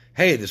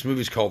 hey, this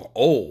movie's called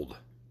Old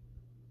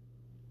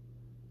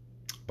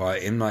by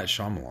M. Night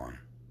Shyamalan.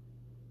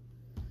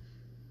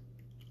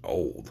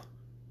 Old.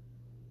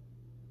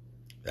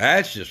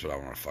 That's just what I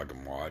want to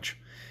fucking watch.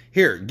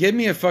 Here, give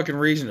me a fucking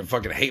reason to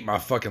fucking hate my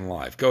fucking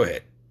life. Go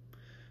ahead.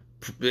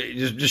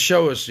 Just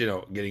show us, you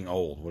know, getting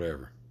old,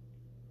 whatever.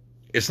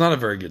 It's not a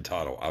very good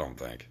title, I don't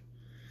think.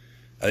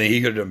 I think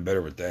he could have done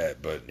better with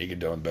that, but he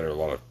could have done better with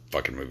a lot of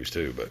fucking movies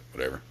too, but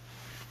whatever.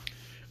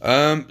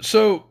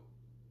 So,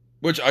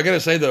 which I gotta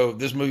say though,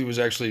 this movie was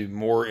actually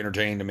more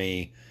entertaining to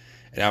me,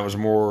 and I was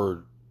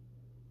more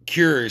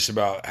curious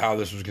about how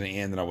this was going to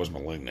end than I was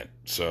Malignant.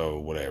 So,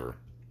 whatever.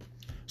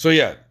 So,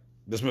 yeah,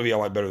 this movie I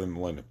like better than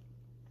Malignant.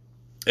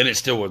 And it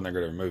still wasn't that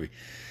great of a movie.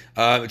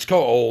 It's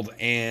called Old,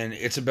 and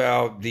it's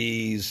about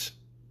there's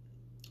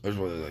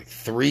like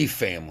 3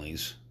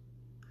 families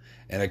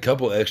and a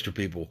couple extra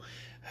people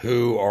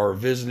who are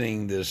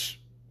visiting this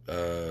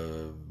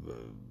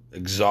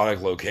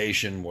exotic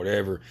location,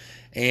 whatever,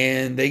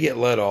 and they get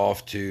led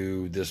off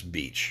to this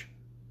beach.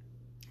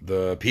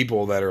 The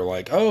people that are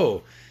like,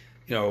 oh,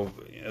 you know,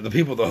 the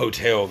people at the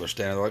hotel, they're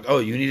standing there like, oh,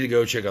 you need to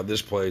go check out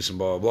this place and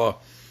blah, blah, blah.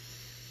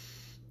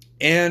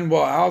 And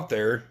while out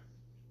there,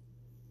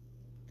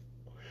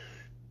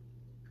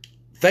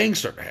 things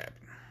start to happen.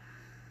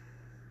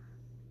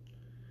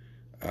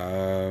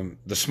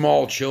 The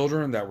small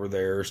children that were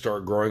there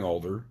start growing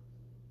older.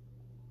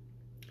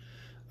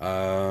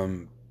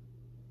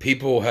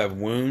 People have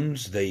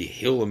wounds. They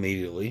heal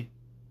immediately.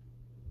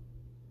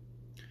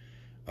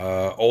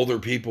 Older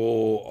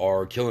people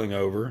are killing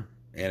over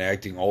and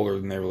acting older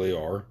than they really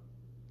are.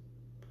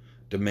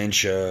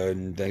 Dementia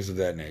and things of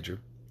that nature.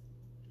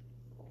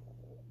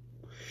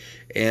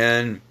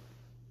 And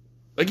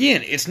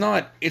again, it's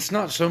not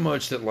so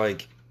much that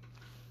like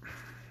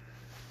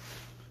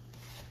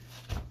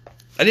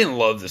I didn't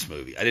love this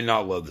movie. I did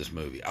not love this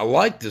movie. I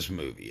liked this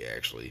movie,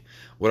 actually.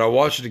 Would I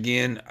watch it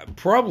again?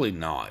 Probably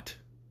not.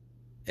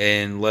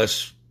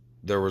 Unless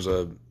there was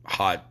a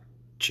hot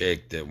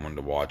chick that wanted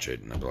to watch it,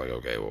 and I'd be like,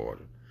 okay, we'll watch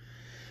it.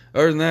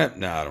 Other than that,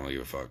 nah, I don't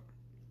give a fuck.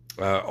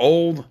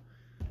 Old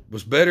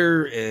was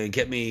better and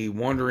kept me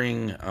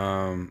wondering.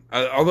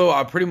 Although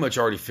I pretty much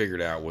already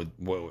figured out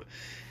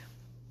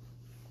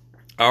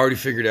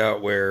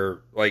where,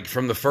 like,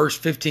 from the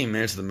first 15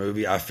 minutes of the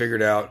movie, I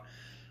figured out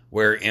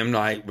where M.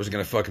 Night was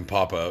going to fucking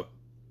pop up.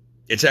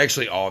 It's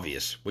actually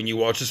obvious. When you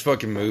watch this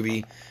fucking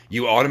movie,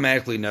 you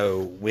automatically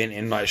know when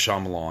M. Night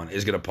Shyamalan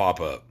is going to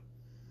pop up.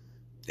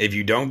 If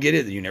you don't get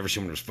it, then you never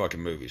see one of his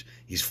fucking movies.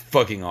 He's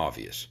fucking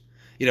obvious.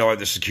 You know, like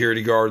the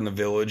security guard in The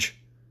Village.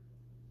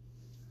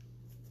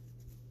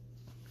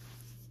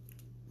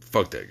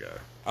 Fuck that guy.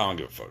 I don't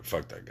give a fuck.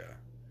 Fuck that guy.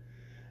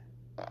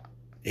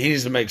 He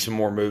needs to make some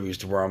more movies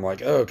to where I'm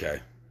like, oh, okay.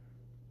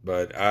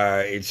 But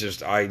it's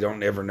just, I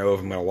don't ever know if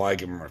I'm going to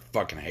like him or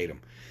fucking hate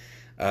him.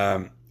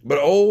 But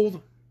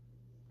Old,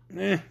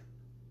 it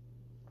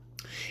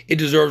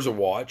deserves a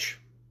watch.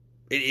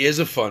 It is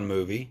a fun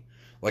movie.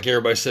 Like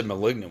everybody said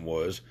Malignant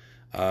was.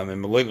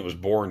 And Malignant was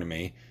boring to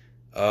me.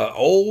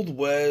 Old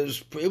was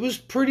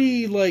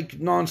pretty like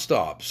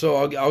nonstop. So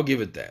I'll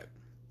give it that.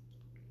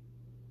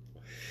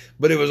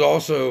 But it was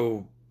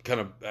also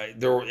kind of,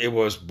 it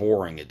was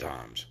boring at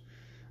times.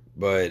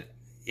 But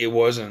it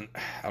wasn't,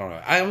 I don't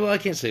know. I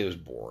can't say it was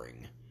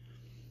boring.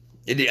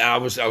 I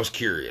was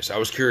curious. I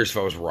was curious if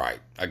I was right,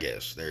 I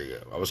guess. There you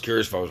go. I was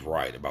curious if I was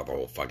right about the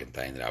whole fucking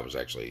thing that I was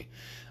actually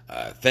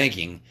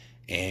thinking.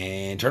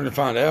 And turned to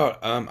find out,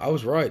 I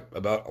was right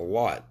about a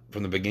lot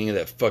from the beginning of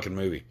that fucking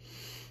movie.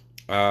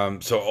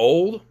 So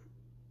Old,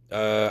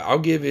 I'll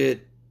give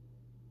it,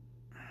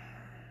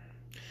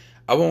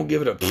 I won't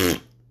give it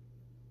a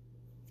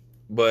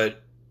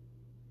but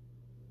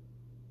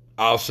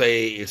I'll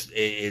say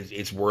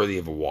it's worthy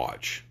of a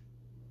watch.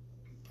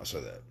 I'll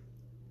say that.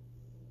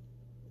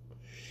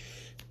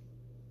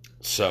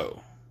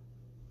 So,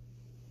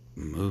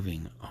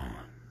 moving on.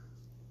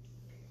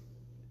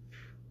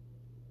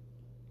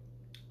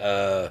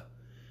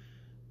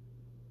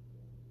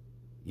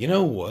 You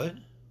know what?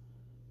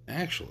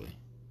 Actually,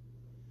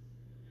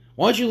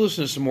 why don't you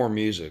listen to some more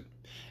music?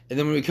 And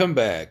then when we come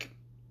back,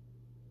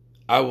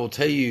 I will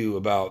tell you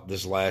about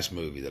this last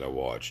movie that I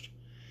watched.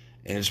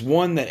 And it's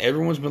one that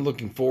everyone's been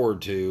looking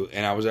forward to,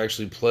 and I was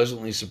actually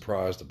pleasantly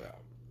surprised about.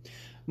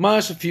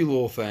 Minus a few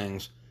little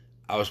things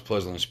I was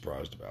pleasantly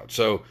surprised about.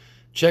 So,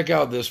 check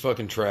out this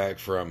fucking track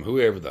from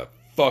whoever the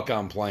fuck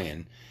I'm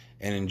playing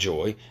and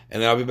enjoy.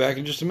 And then I'll be back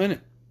in just a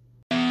minute.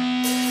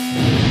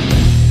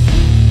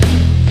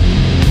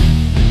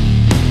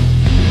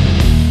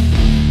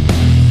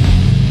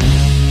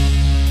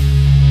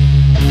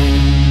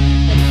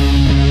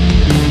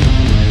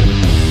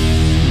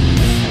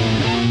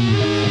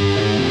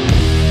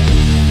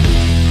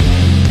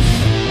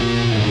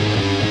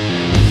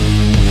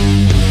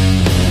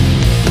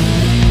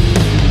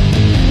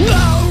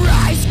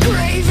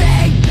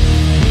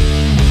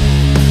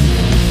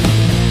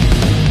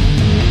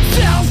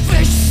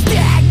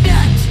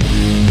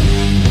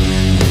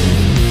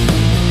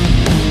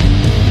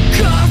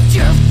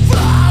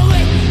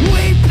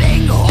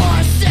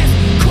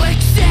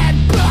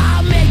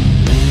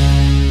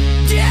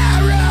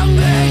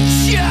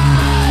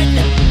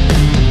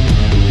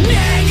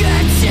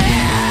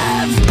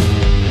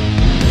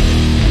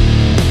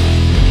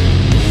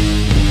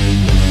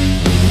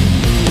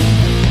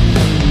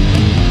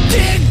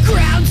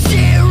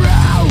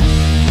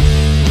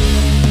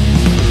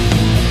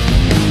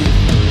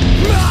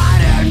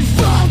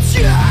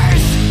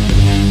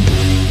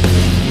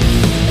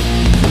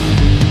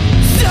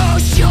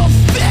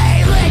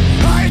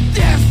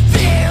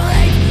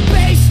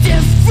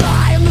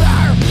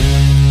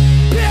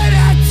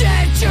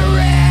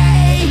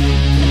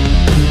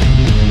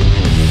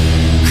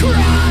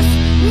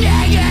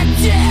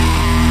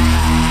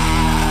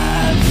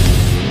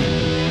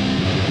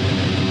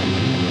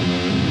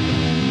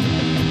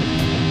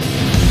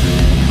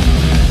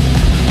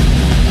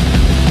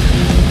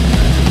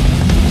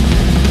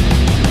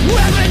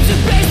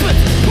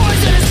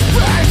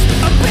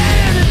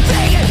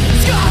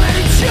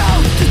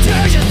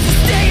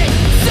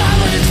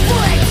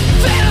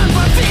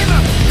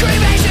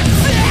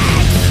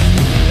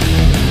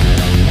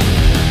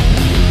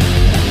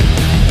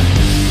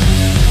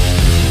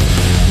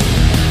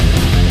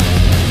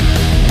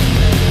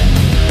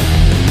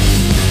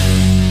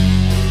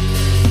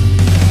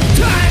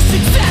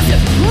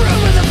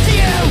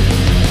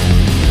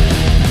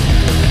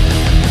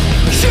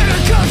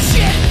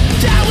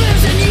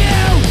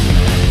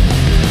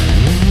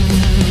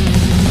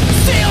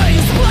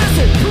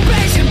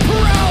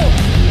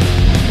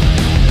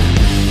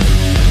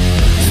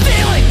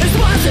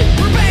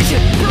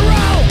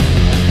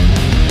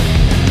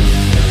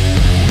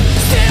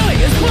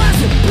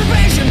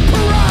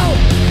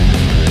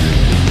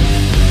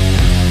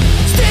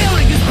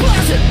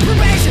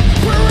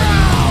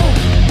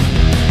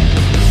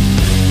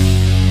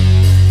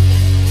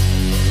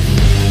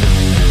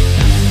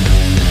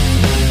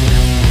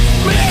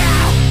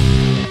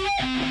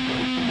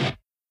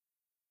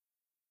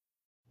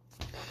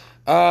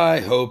 I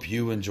hope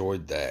you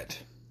enjoyed that.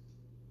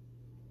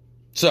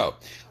 So,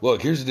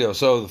 look, here's the deal.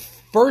 So, the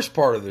first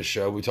part of the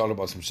show, we talked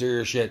about some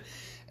serious shit.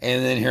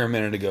 And then here a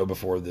minute ago,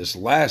 before this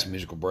last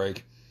musical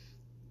break,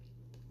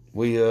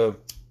 we're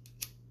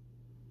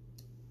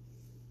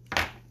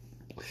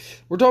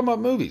talking about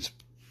movies.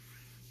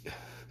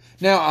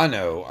 Now, I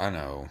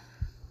know.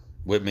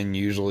 Whitman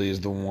usually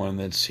is the one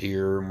that's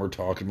here, and we're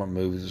talking about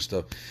movies and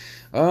stuff.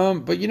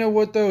 But you know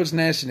what, though? It's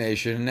Nasty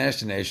Nation. And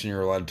Nasty Nation,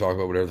 you're allowed to talk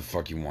about whatever the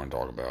fuck you want to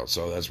talk about.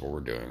 So that's what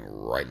we're doing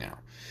right now.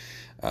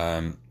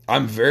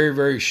 I'm very,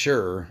 very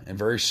sure and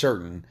very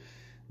certain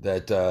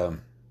that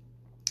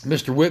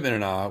Mr. Whitman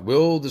and I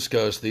will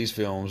discuss these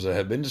films that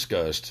have been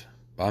discussed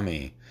by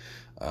me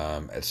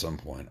at some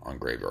point on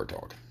Graveyard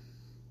Talk.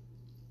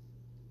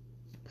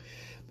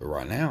 But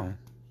right now,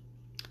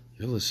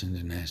 You're listening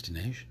to Nasty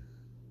Nation.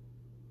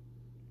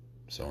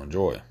 So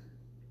enjoy.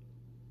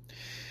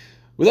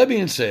 With that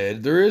being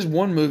said, there is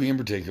one movie in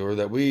particular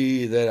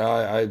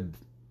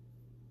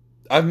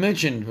I've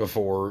mentioned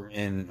before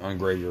on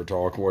Graveyard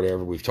Talk or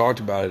whatever. We've talked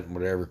about it and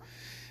whatever.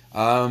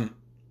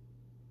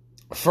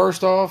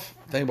 First off,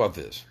 think about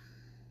this.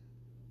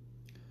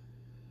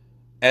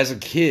 As a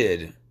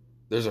kid,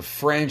 there's a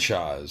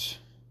franchise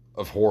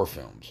of horror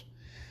films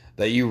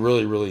that you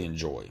really, really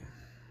enjoy.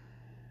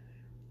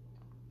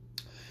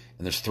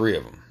 And there's 3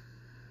 of them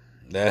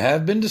that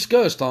have been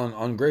discussed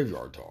on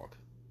Graveyard Talk.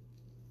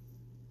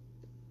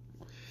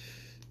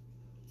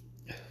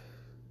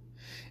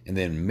 And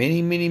then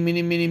many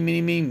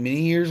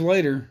years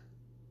later,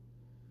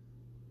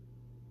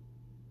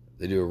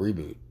 they do a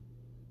reboot.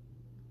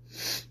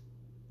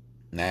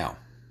 Now,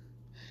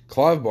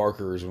 Clive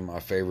Barker is one of my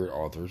favorite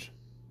authors.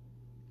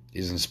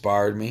 He's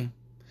inspired me.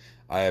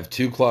 I have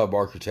 2 Clive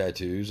Barker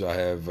tattoos. I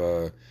have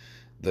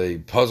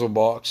the puzzle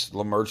box,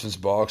 Le Merchant's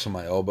box on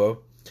my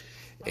elbow.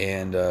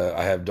 And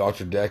I have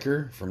Dr.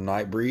 Decker from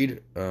Nightbreed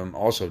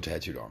also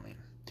tattooed on me.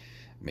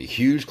 I'm a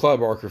huge Clive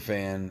Barker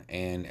fan,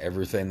 and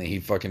everything that he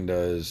fucking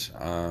does,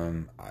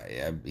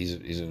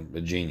 he's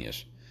a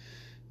genius.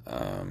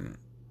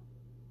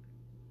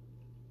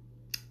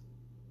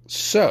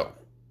 So,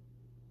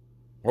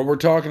 what we're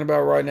talking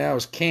about right now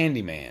is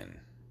Candyman.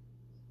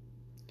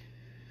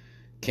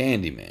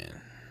 Candyman.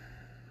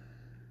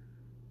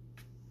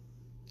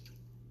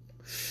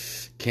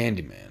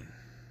 Candyman.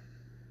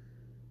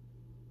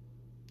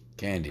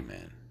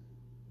 Candyman.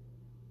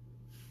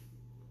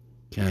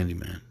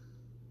 Candyman.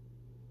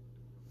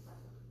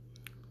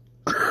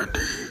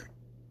 Candyman.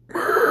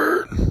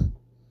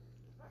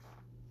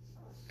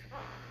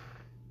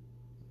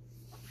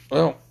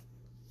 Well,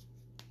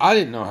 I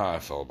didn't know how I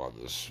felt about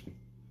this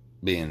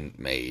being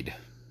made,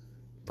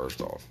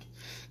 first off.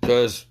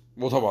 Because,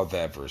 we'll talk about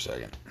that for a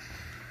second.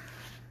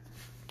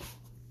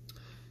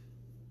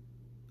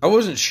 I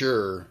wasn't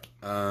sure,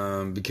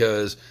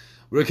 because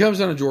when it comes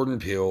down to Jordan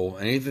Peele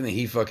and anything that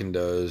he fucking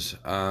does,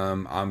 I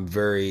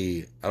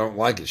don't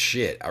like his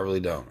shit. I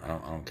really don't. I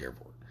don't care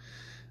for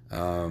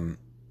it.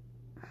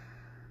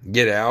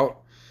 Get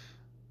Out,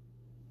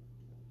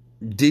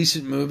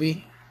 decent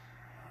movie,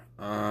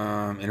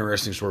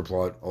 interesting story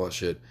plot, all that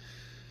shit.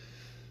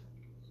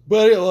 But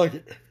I didn't like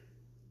it.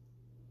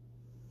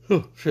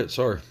 Oh, shit,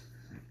 sorry.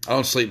 I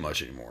don't sleep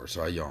much anymore,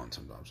 so I yawn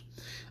sometimes.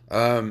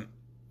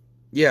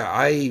 Yeah,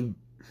 I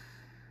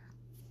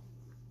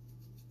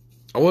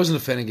wasn't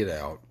a fan of Get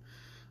Out.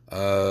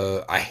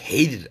 I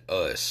hated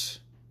Us.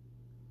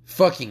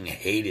 Fucking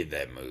hated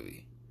that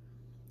movie.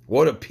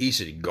 What a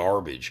piece of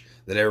garbage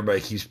that everybody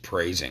keeps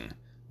praising.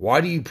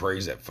 Why do you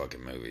praise that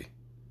fucking movie?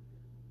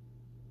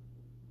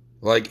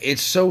 Like,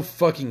 it's so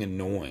fucking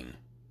annoying.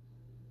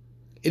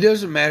 It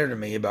doesn't matter to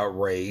me about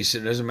race.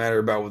 It doesn't matter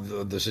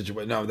about the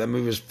situation. No, that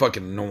movie is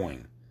fucking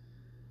annoying.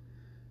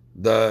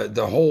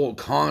 The whole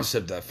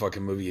concept of that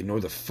fucking movie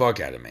annoyed the fuck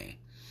out of me.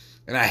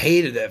 And I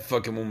hated that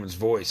fucking woman's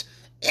voice.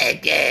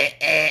 And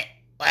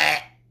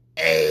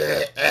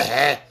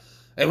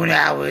when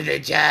I was a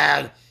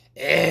child,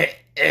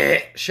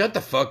 shut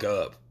the fuck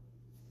up.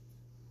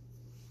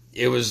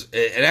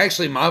 And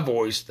actually my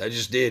voice I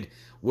just did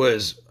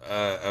was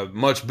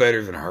much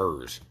better than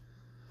hers.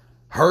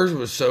 Hers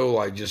was so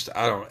like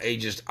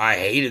I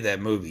hated that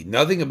movie.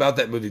 Nothing about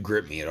that movie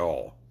gripped me at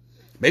all.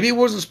 Maybe it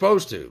wasn't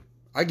supposed to.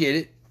 I get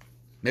it.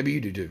 Maybe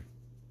you do too.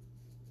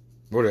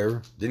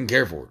 Whatever. Didn't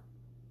care for it.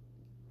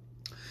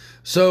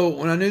 So,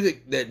 when I knew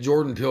that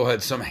Jordan Peele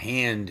had some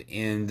hand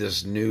in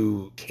this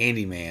new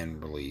Candyman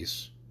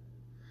release,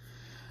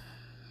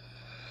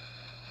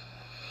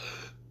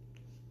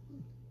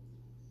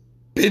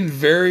 been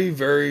very,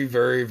 very,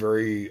 very,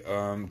 very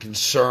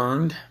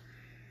concerned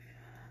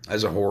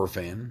as a horror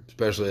fan,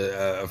 especially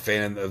a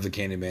fan of the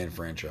Candyman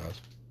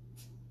franchise.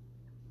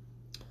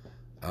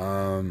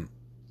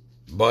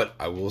 But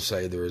I will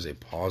say there is a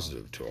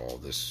positive to all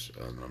this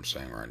that I'm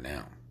saying right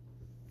now.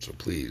 So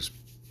please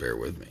bear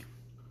with me.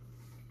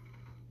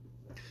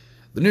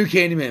 The new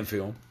Candyman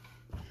film.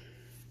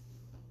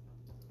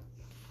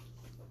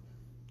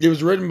 It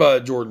was written by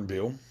Jordan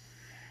Peele.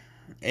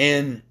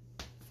 And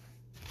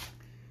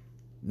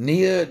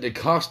Nia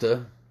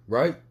DaCosta,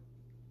 right?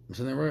 I'm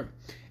saying that right?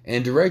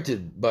 And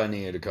directed by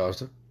Nia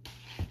DaCosta.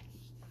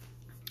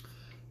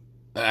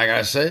 I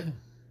gotta say,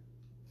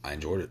 I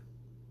enjoyed it.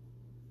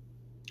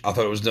 I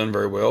thought it was done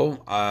very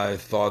well. I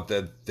thought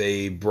that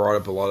they brought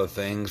up a lot of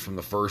things from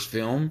the first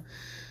film.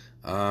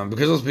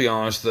 Because let's be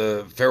honest,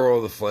 the Farewell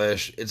of the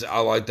Flesh,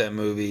 I like that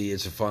movie.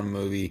 It's a fun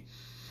movie.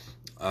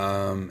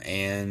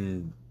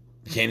 And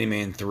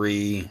Candyman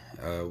 3,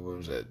 what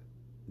was that?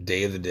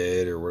 Day of the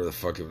Dead, or whatever the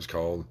fuck it was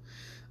called.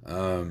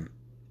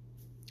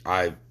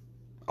 I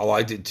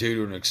liked it too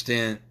to an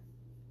extent.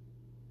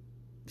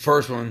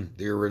 First one,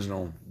 the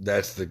original,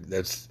 that's the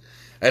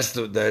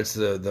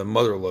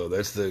mother lode.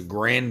 That's the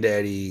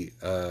granddaddy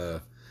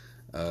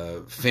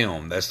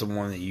film. That's the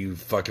one that you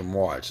fucking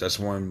watch. That's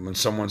the one when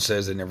someone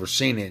says they've never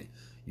seen it,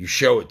 you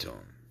show it to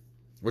them,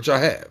 which I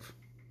have.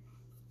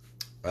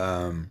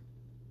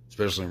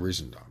 especially in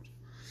recent times.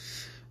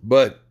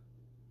 But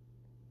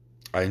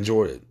I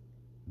enjoyed it.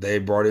 They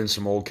brought in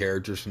some old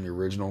characters from the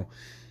original,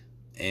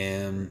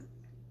 and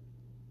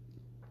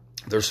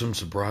there's some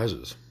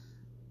surprises.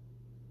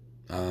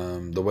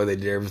 The way they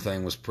did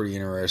everything was pretty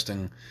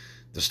interesting.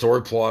 The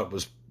story plot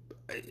was,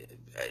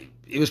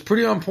 it was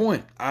pretty on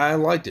point. I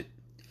liked it.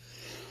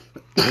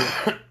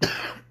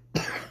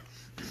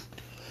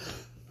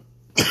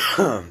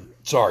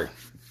 Sorry.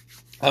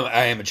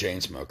 I am a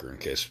chain smoker, in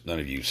case none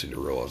of you seem to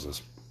realize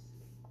this.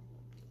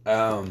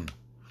 I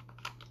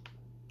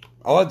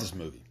like this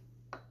movie.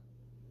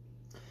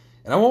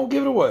 And I won't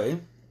give it away,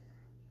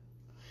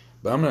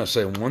 but I'm going to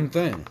say one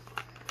thing.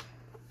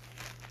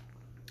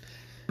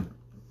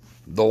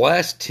 The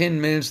last 10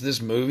 minutes of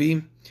this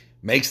movie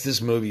makes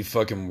this movie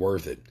fucking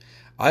worth it.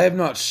 I have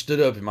not stood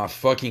up in my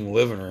fucking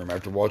living room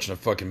after watching a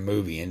fucking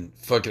movie in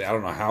fucking I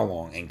don't know how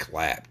long and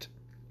clapped.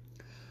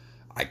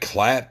 I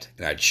clapped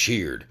and I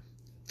cheered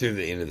through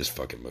the end of this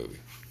fucking movie.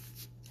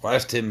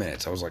 Last 10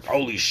 minutes, I was like,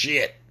 holy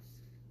shit.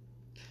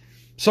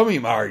 Some of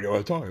you might already know what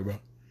I'm talking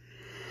about.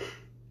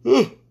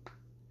 Ugh.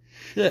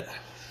 Shit.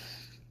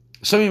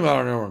 Some of you might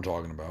already know what I'm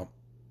talking about.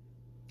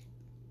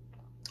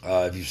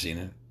 If you've seen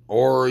it.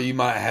 Or you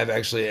might have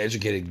actually an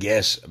educated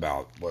guess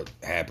about what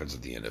happens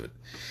at the end of it.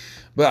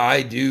 But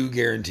I do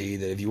guarantee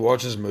that if you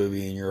watch this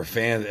movie and you're a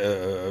fan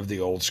of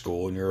the old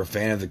school and you're a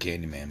fan of the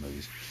Candyman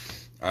movies,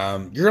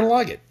 you're going to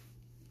like it.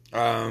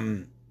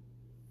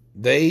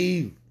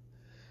 They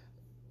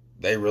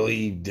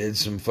really did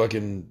some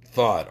fucking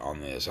thought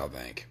on this, I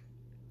think.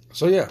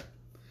 So yeah,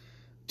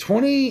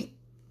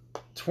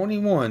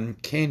 2021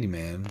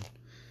 Candyman,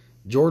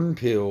 Jordan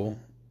Peele,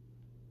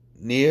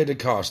 Nia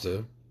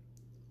DaCosta.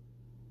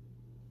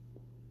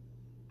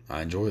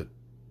 I enjoy it.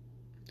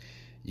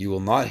 You will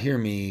not hear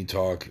me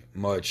talk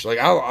much. Like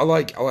I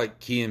like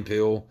Key and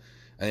Peele,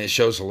 and it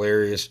show's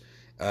hilarious.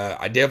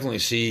 I definitely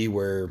see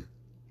where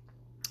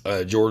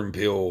Jordan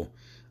Peele,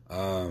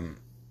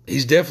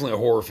 he's definitely a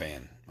horror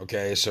fan.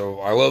 Okay, so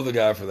I love the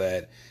guy for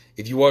that.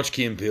 If you watch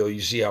Key and Peele,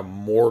 you see how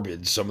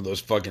morbid some of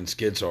those fucking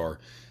skits are.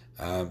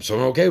 So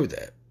I'm okay with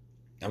that.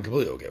 I'm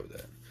completely okay with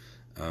that.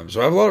 So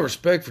I have a lot of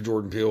respect for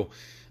Jordan Peele.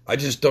 I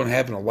just don't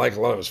happen to like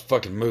a lot of his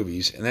fucking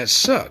movies, and that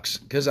sucks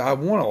because I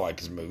want to like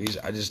his movies.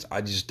 I just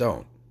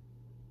don't.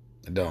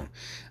 I don't.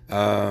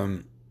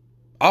 I've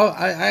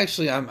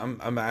actually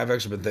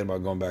been thinking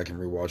about going back and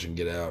rewatching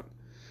Get Out,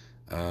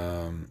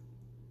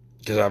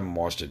 because I haven't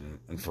watched it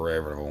in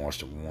forever. I've only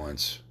watched it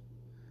once.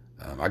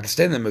 I can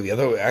stand that movie,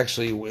 although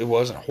actually it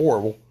wasn't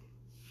horrible.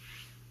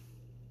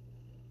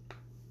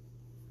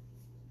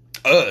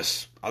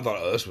 Us. I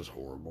thought Us was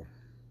horrible.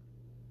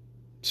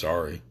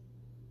 Sorry.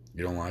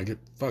 You don't like it?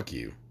 Fuck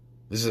you.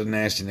 This is a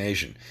nasty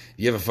nation.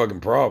 You have a fucking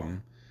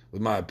problem with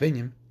my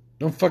opinion,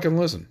 don't fucking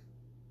listen.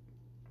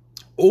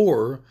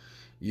 Or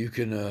you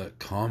can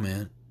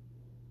comment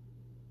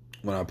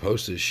when I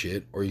post this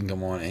shit, or you can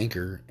come on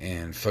Anchor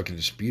and fucking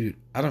dispute it.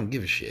 I don't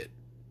give a shit.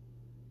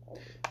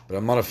 But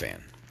I'm not a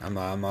fan. I'm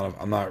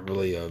not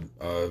really a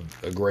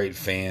great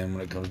fan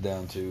when it comes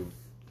down to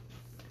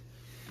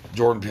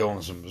Jordan Peele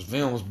and some of his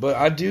films, but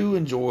I do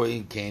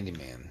enjoy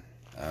Candyman.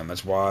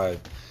 That's why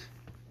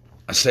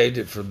I saved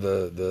it for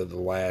the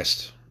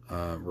last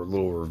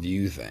little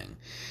review thing,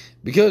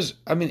 because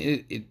I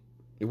mean it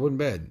wasn't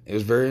bad. It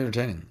was very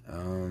entertaining.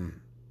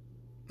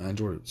 I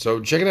enjoyed it. So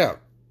check it out,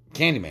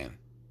 Candyman.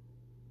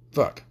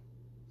 Fuck,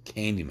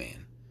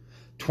 Candyman,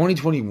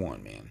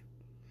 2021, man.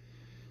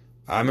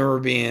 I remember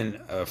being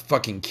a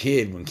fucking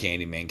kid when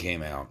Candyman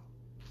came out,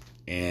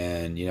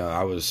 and you know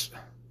I don't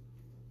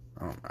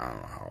know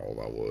how old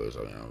I was.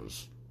 I mean,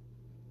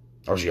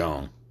 I was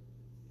young.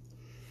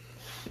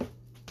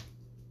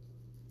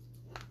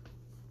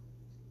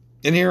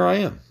 And here I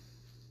am,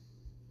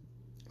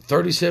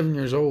 37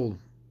 years old,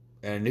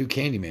 and a new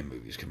Candyman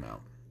movie's come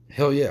out.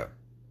 Hell yeah.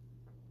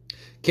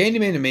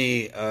 Candyman to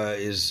me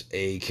is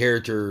a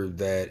character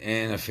that,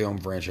 in a film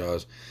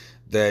franchise,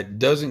 that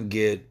doesn't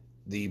get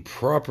the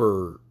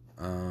proper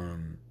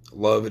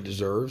love it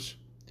deserves.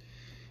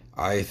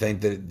 I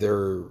think that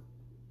there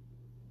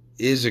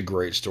is a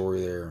great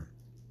story there,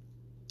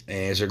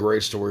 and it's a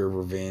great story of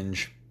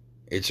revenge.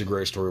 It's a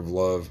great story of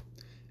love,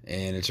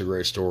 and it's a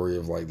great story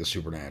of like the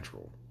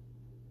supernatural.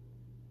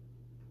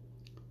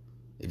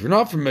 If you're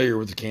not familiar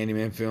with the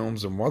Candyman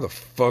films, then why the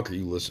fuck are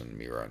you listening to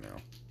me right now?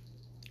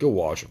 Go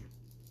watch them.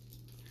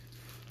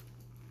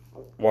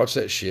 Watch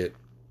that shit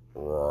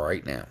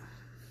right now.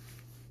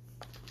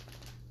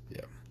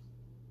 Yeah.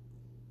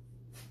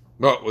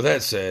 Well, with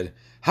that said,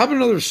 how about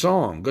another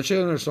song? Go check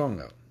another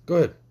song out. Go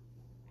ahead.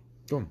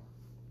 Go on.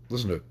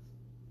 Listen to it.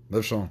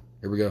 Another song.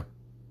 Here we go.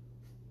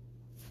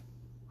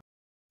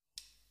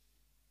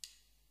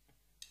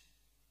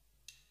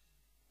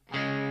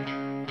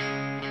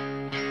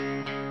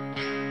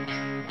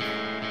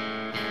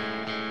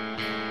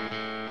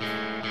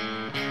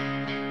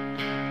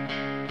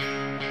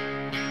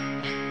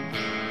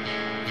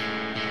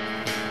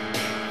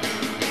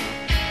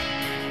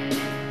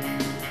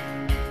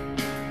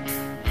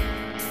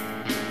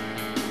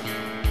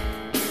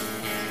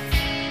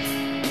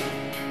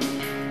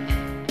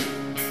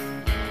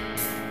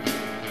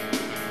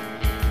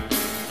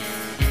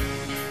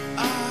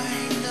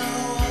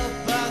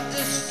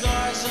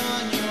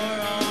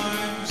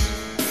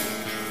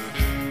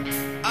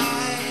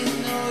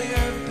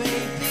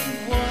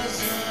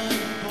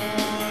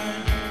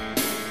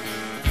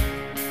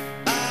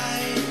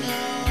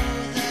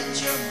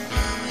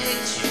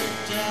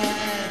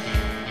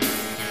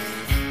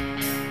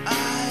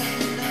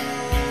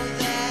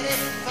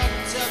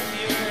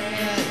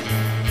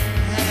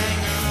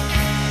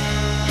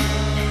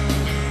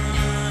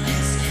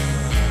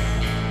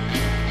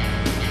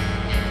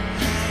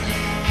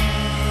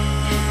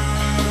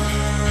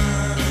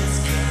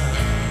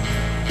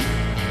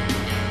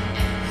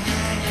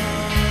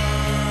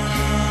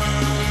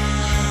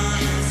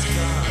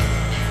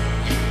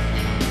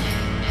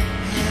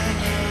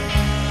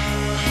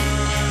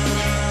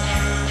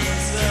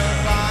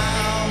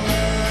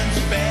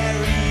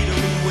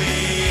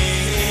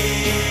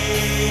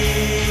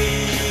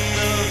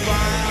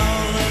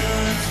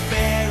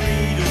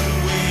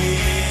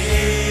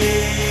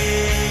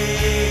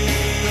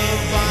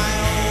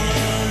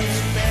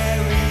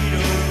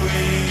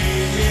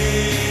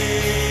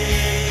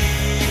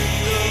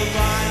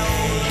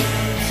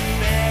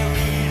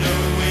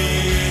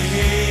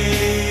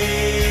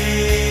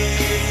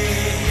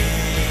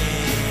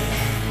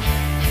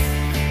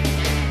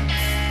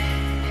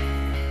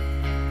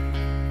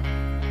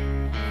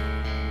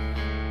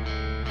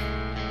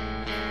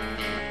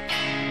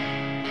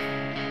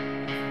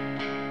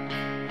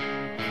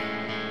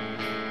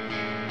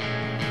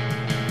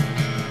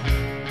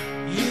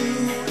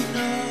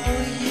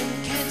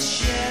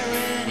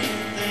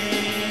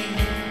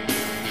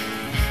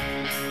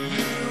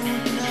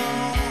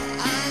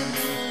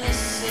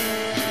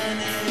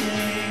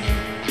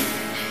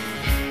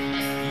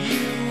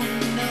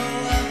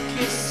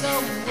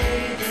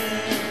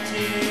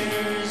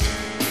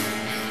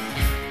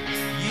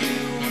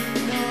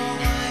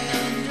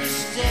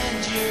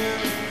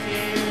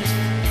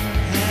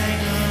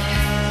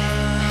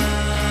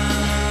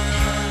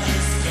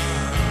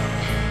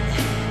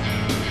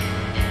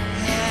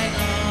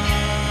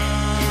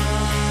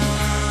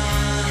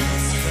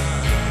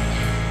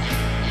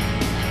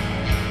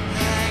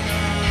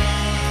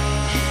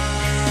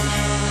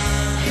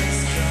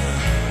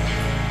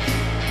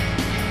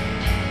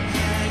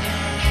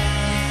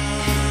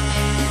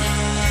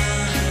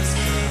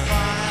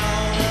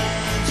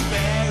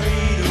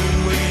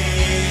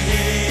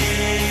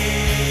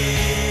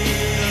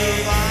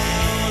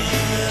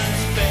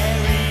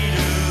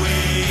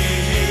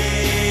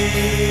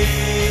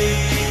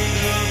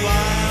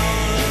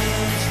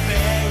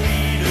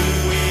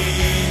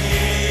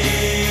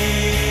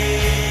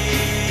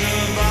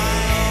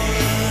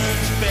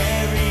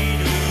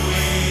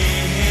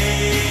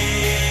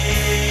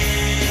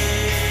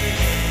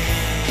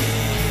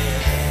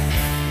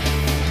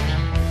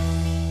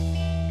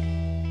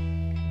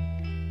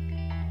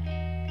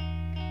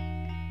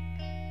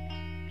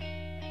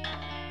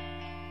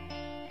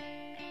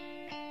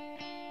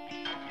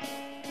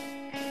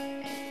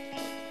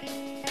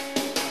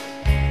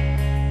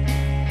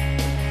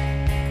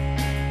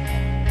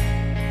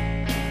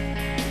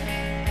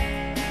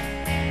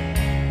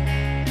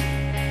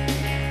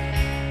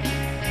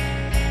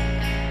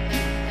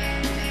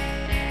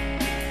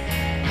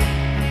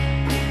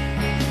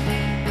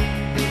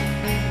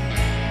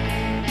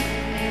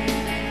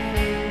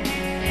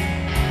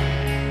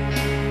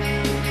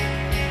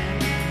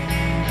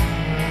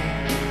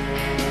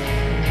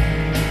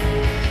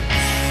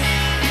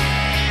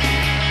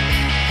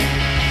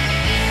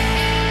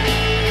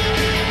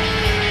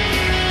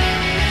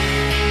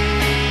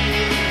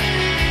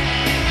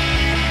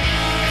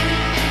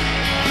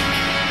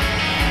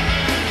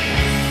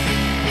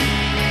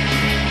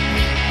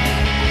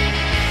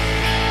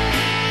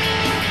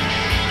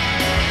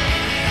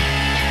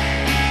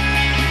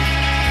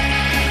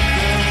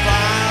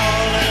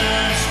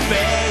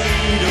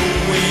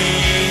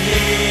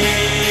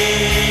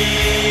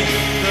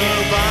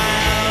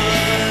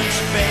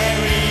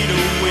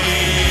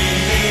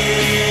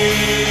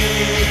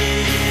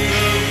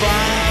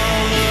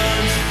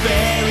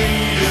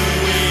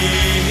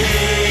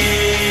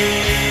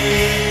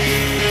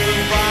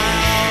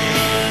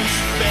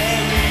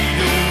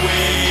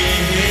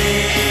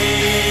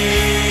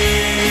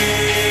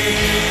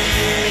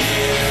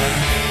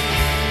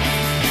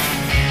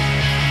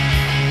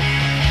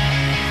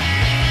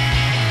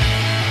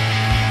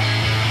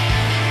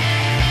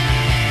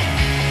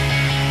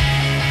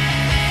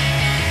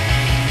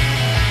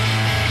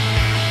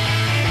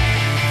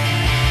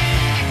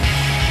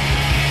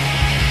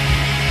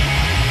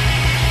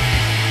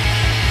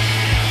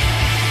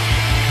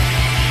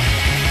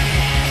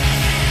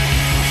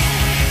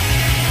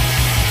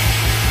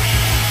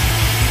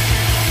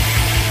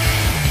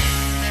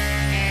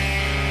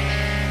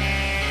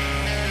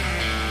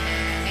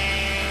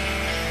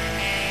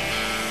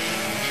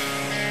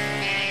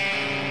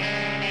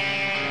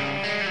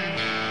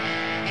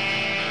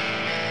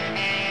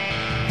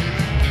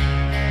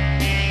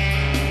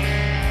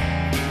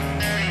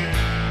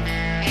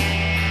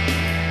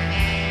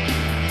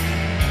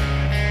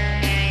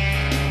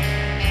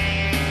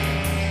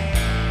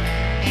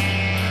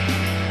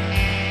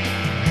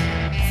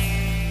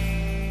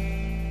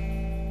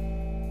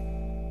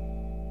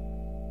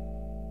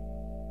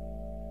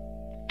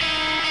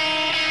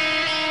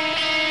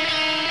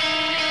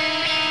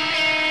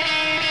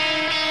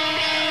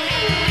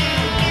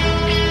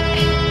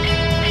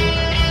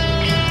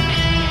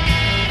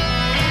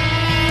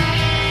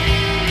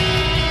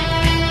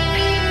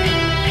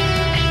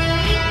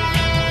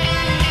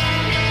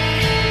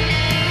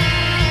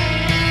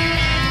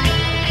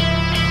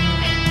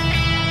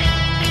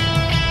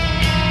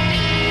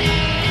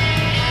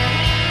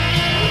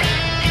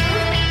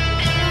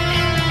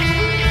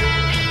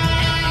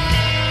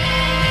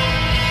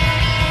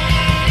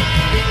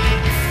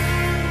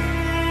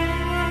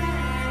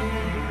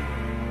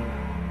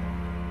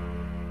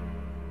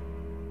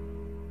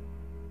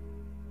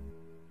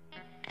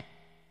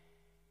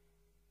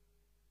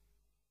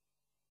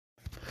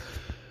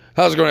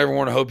 How's it going,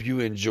 everyone? I hope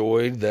you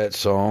enjoyed that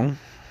song.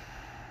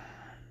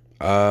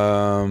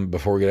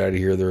 Before we get out of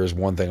here, there is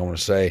one thing I want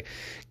to say.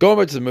 Going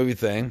back to the movie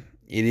thing,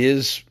 it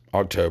is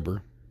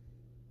October.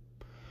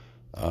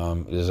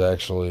 It is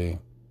actually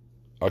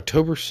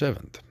October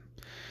 7th.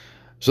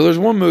 So there's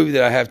one movie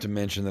that I have to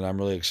mention that I'm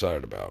really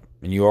excited about.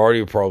 And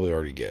you probably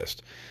already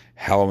guessed.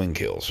 Halloween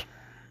Kills.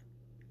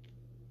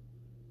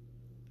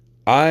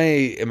 I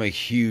am a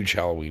huge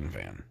Halloween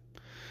fan.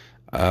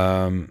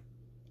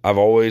 I've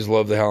always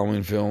loved the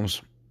Halloween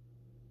films.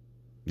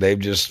 They've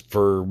just,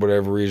 for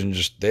whatever reason,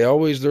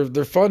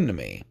 they're fun to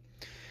me.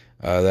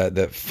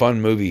 That fun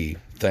movie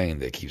thing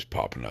that keeps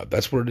popping up.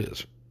 That's what it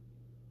is.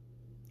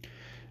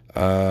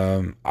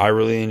 I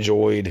really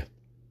enjoyed.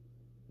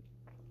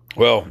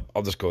 Well,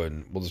 I'll just go ahead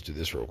and we'll just do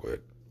this real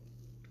quick.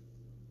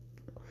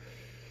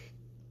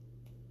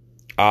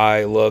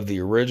 I love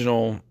the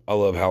original. I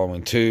love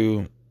Halloween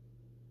 2.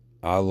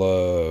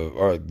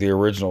 The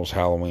original's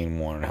Halloween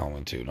 1 and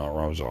Halloween 2, not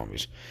Rob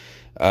Zombies.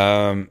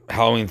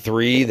 Halloween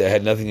 3, that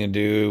had nothing to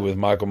do with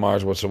Michael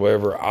Myers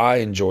whatsoever. I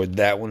enjoyed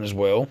that one as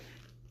well.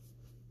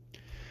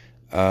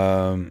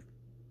 Halloween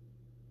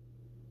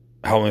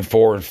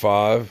 4 and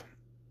 5,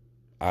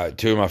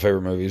 two of my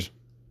favorite movies.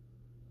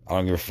 I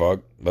don't give a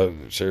fuck, but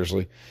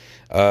seriously.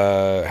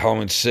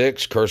 Halloween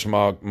 6, Curse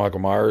of Michael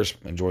Myers,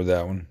 enjoyed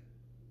that one.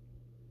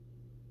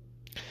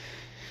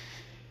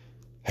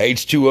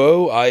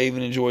 H2O, I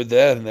even enjoyed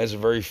that, and that's a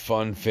very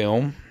fun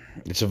film.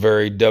 It's a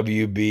very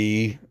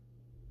WB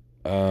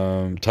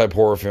type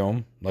horror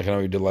film, like I know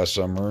we did last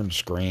summer, and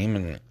Scream,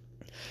 and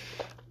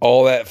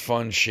all that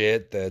fun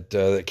shit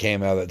that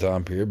came out of that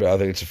time period. But I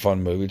think it's a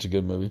fun movie. It's a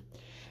good movie.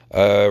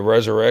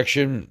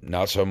 Resurrection,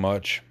 not so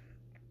much.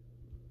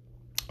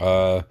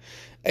 You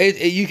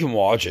can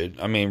watch it.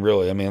 I mean,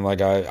 really. I mean, like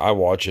I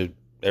watch it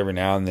every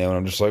now and then, and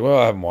I'm just like, well,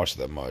 I haven't watched it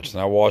that much.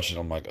 And I watch it,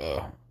 I'm like,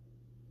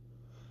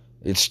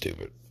 it's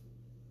stupid.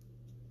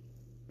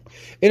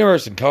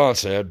 Interesting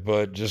concept,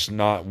 but just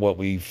not what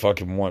we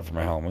fucking want from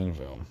a Halloween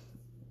film.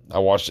 I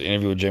watched the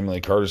interview with Jamie Lee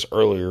Curtis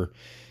earlier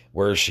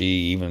where she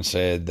even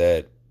said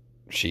that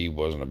she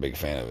wasn't a big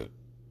fan of it.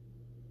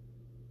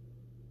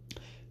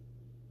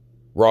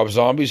 Rob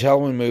Zombie's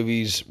Halloween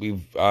movies,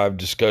 I've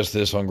discussed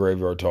this on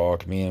Graveyard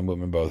Talk. Me and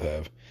Whitman both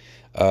have.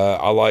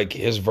 I like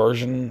his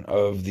version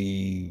of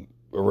the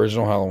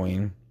original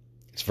Halloween.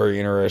 It's very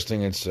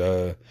interesting. It's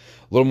a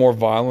little more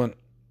violent,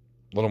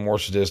 a little more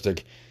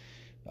sadistic.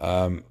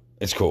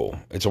 It's cool.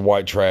 It's a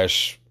white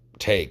trash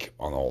take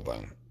on the whole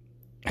thing.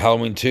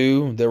 Halloween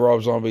 2 that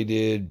Rob Zombie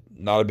did,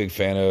 not a big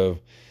fan of.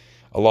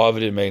 A lot of it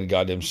didn't make any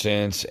goddamn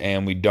sense,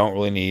 and we don't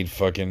really need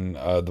fucking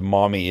the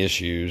mommy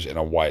issues and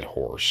a white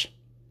horse.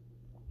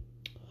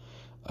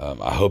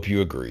 I hope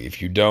you agree.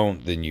 If you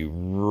don't, then you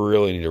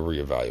really need to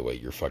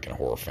reevaluate your fucking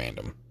horror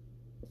fandom.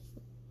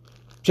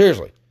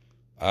 Seriously.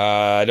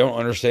 I don't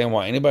understand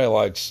why anybody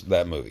likes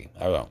that movie.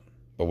 I don't.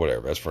 But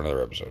whatever. That's for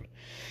another episode.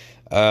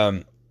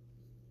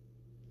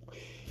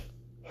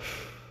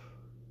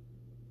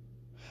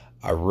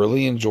 I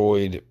really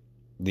enjoyed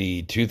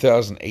the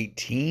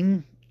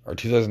 2018 or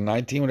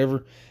 2019,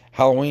 whatever,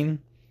 Halloween.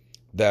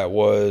 That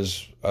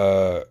was,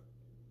 one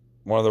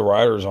of the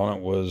writers on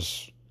it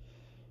was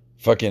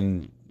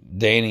fucking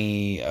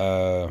Danny,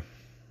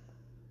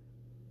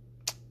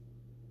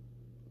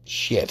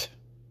 shit.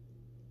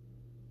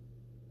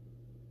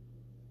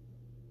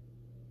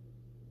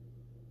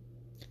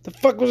 The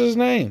fuck was his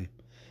name?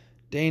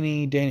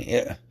 Danny,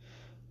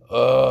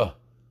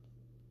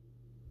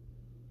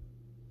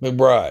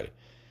 McBride,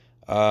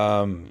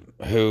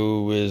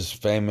 who is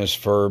famous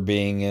for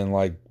being in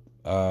like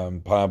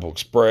Pineapple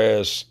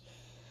Express,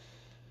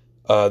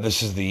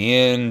 This Is the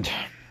End,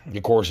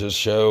 of course his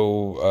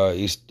show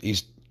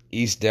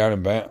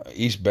Eastbound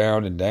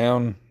and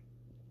Down.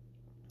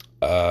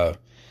 I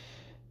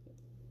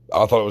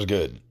thought it was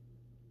good.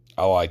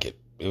 I like it.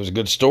 It was a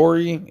good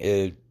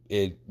story.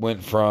 It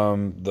went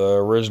from the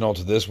original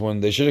to this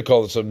one. They should have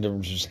called it something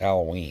different, just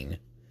Halloween,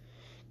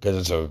 because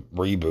it's a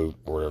reboot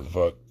or whatever the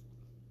fuck.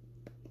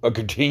 A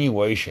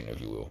continuation,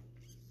 if you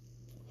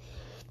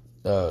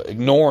will.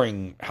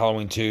 Ignoring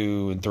Halloween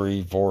 2 and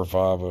 3, 4,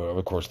 5.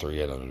 Of course, 3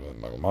 had nothing to do with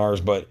Michael Myers,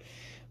 but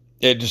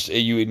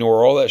you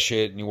ignore all that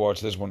shit and you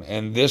watch this one.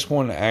 And this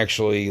one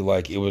actually,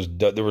 like, there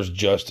was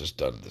justice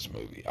done to this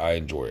movie. I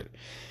enjoyed it.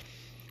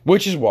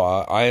 Which is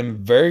why I am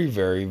very,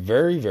 very,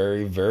 very,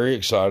 very, very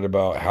excited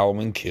about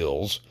Halloween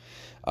Kills.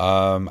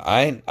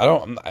 This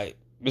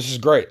is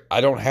great.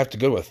 I don't have to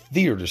go to a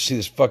theater to see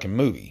this fucking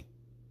movie.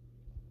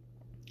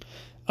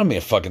 I don't mean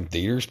a fucking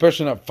theater,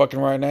 especially not fucking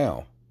right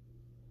now.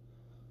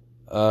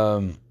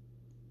 But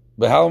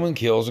Halloween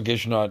Kills, in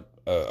case you're not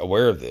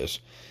aware of this,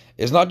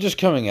 is not just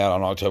coming out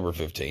on October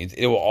 15th.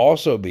 It will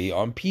also be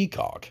on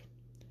Peacock.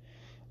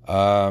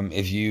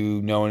 If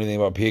you know anything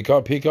about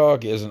Peacock,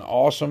 Peacock is an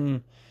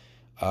awesome...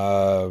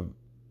 I'm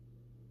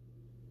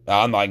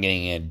not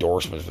getting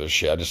endorsements for this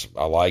shit.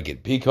 I like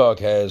it. Peacock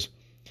has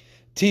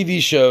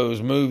TV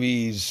shows,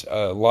 movies,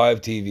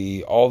 live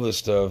TV, all this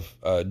stuff,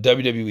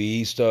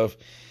 WWE stuff,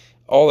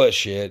 all that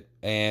shit,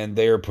 and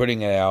they are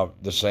putting it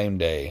out the same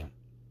day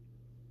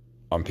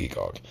on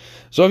Peacock.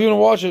 So if you want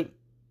to watch it,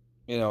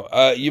 you know,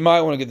 you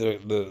might want to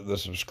get the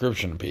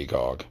subscription to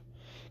Peacock,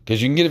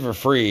 because you can get it for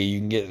free. You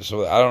can get,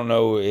 so I don't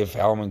know if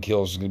Halloween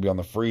Kills is going to be on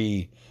the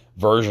free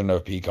version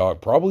of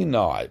Peacock. Probably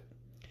not.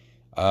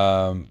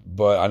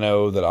 But I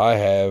know that I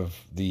have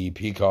the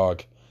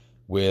Peacock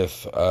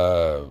with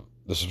the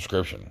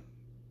subscription,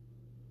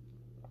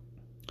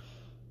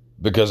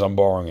 because I'm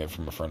borrowing it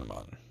from a friend of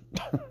mine.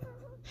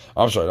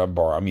 I'm sorry,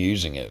 I'm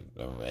using it.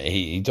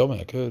 He told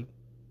me I could.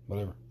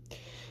 Whatever.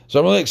 So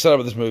I'm really excited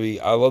about this movie.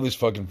 I love these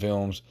fucking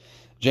films.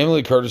 Jamie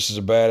Lee Curtis is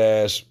a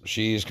badass.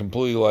 She's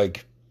completely,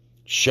 like,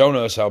 shown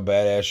us how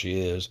badass she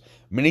is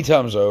many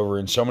times over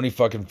in so many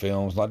fucking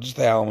films, not just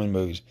the Halloween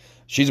movies.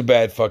 She's a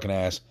bad fucking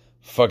ass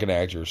fucking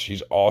actress.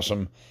 She's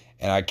awesome,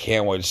 and I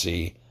can't wait to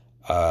see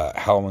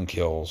Halloween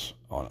Kills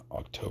on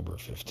October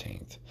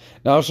 15th.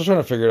 Now, I'm still trying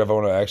to figure out if I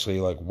want to actually,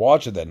 like,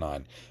 watch it that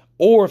night,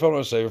 or if I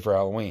want to save it for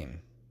Halloween.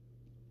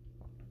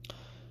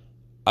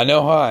 I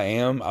know how I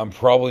am. I'm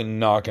probably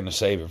not going to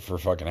save it for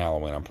fucking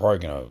Halloween. I'm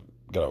probably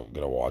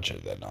gonna watch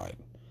it that night.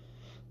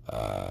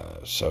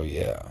 So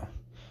yeah.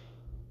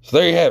 So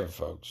there you have it,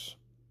 folks.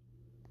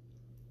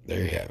 There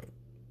you have it.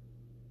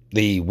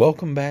 The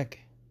welcome back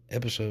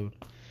episode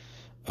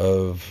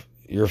of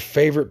your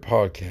favorite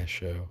podcast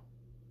show,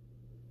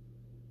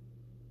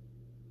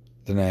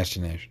 The Nasty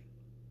Nation.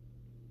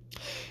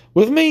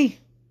 With me,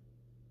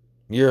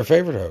 your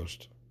favorite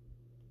host,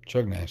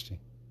 Chuck Nasty.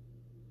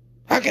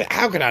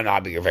 How can I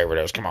not be your favorite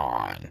host? Come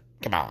on.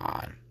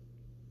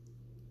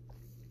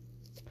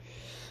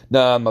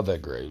 No, I'm not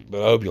that great,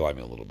 but I hope you like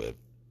me a little bit.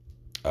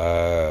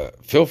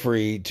 Feel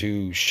free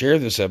to share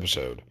this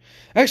episode.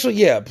 Actually,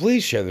 yeah,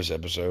 please share this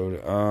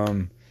episode.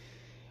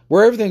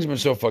 Where everything's been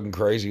so fucking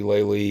crazy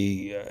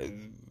lately,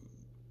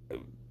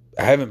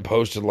 I haven't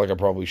posted like I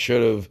probably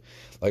should have.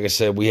 Like I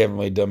said, we haven't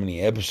really done many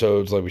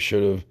episodes like we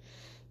should have.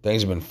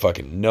 Things have been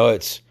fucking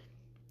nuts.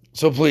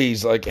 So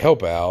please, like,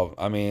 help out.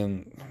 I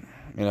mean,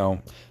 you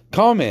know,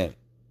 comment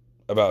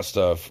about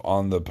stuff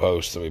on the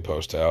posts that we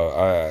post out.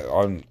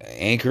 On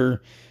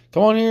Anchor,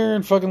 come on here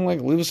and fucking, like,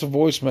 leave us a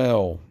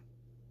voicemail.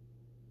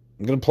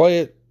 I'm going to play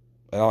it,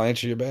 and I'll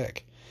answer you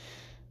back.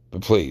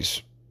 But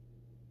please,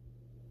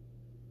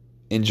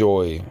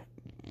 enjoy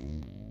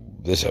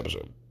this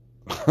episode.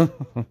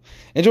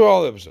 Enjoy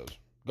all the episodes.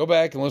 Go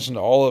back and listen to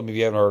all of them if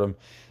you haven't heard them.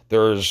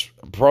 There's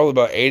probably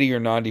about 80 or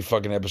 90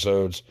 fucking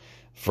episodes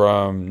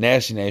from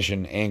Nasty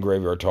Nation and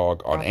Graveyard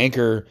Talk on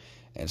Anchor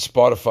and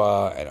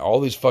Spotify and all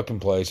these fucking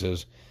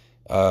places.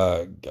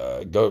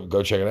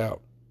 Go check it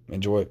out.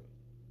 Enjoy it.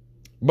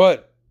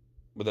 But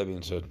with that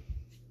being said,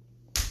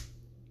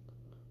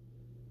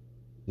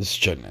 this is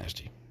Chuck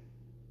Nasty.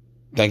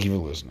 Thank you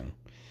for listening.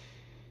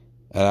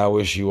 And I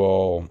wish you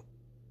all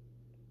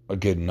a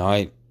good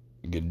night,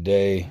 a good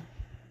day,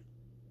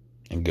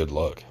 and good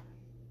luck.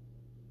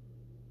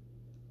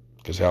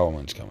 Because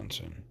Halloween's coming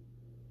soon.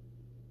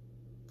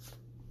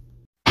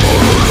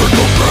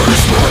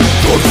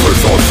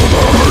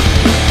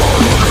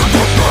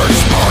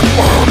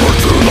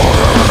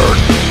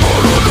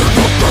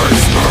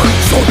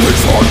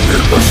 Something's on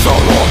in the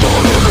cellar,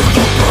 murdered in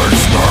the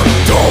basement.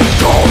 Don't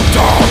go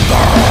down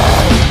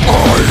there.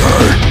 I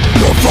hate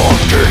the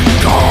fucking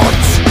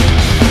guts.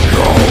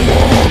 Your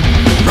love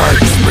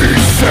makes me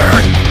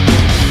sick.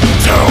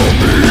 Tell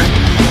me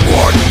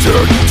what to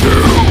do.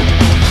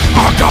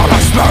 I got a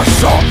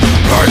special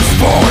place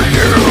for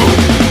you.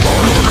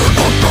 Murdered in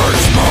the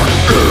basement,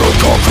 in a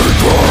concrete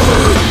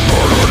grave.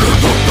 Murdered in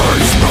the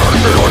basement,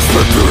 and I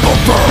spit to the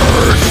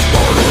face.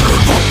 Murdered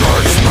in the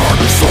basement,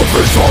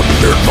 something's on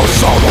in the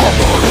cellar.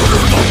 Murdered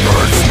in the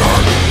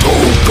basement,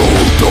 don't go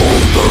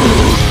down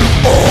there.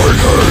 I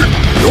hate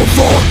your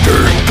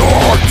fucking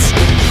guts.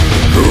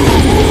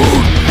 Your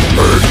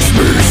makes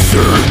me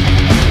sick.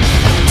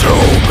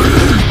 Tell me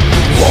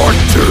what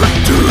to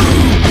do.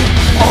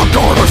 I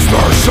got a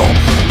special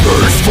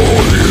place for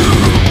you.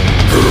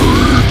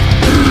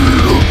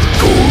 In a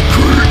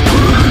concrete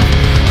grave.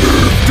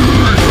 Empty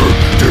and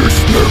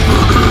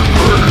dismembered in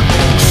me.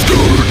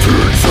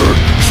 Skeletons and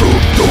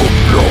chopped up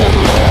your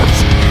ass.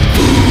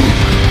 Food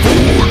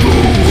for the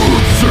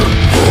wolves.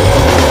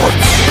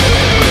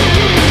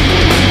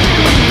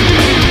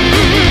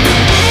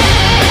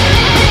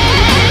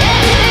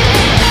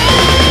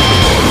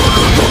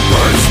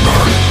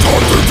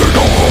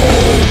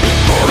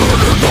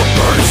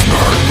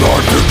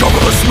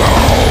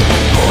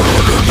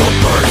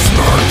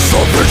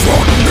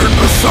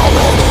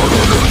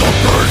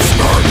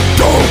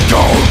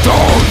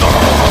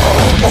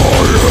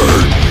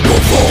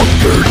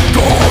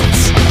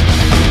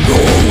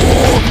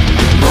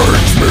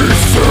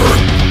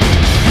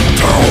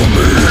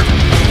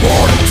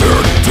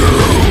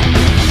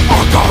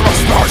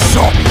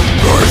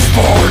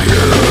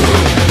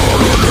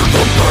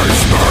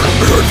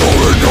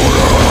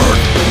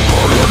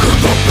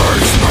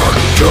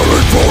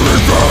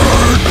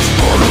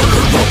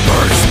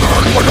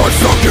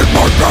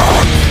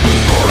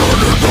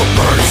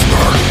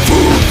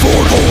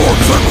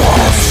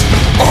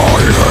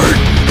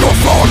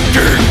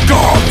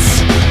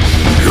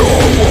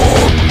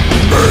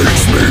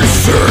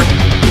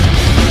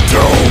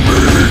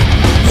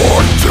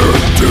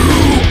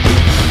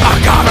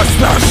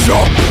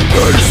 special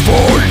is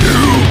for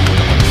you.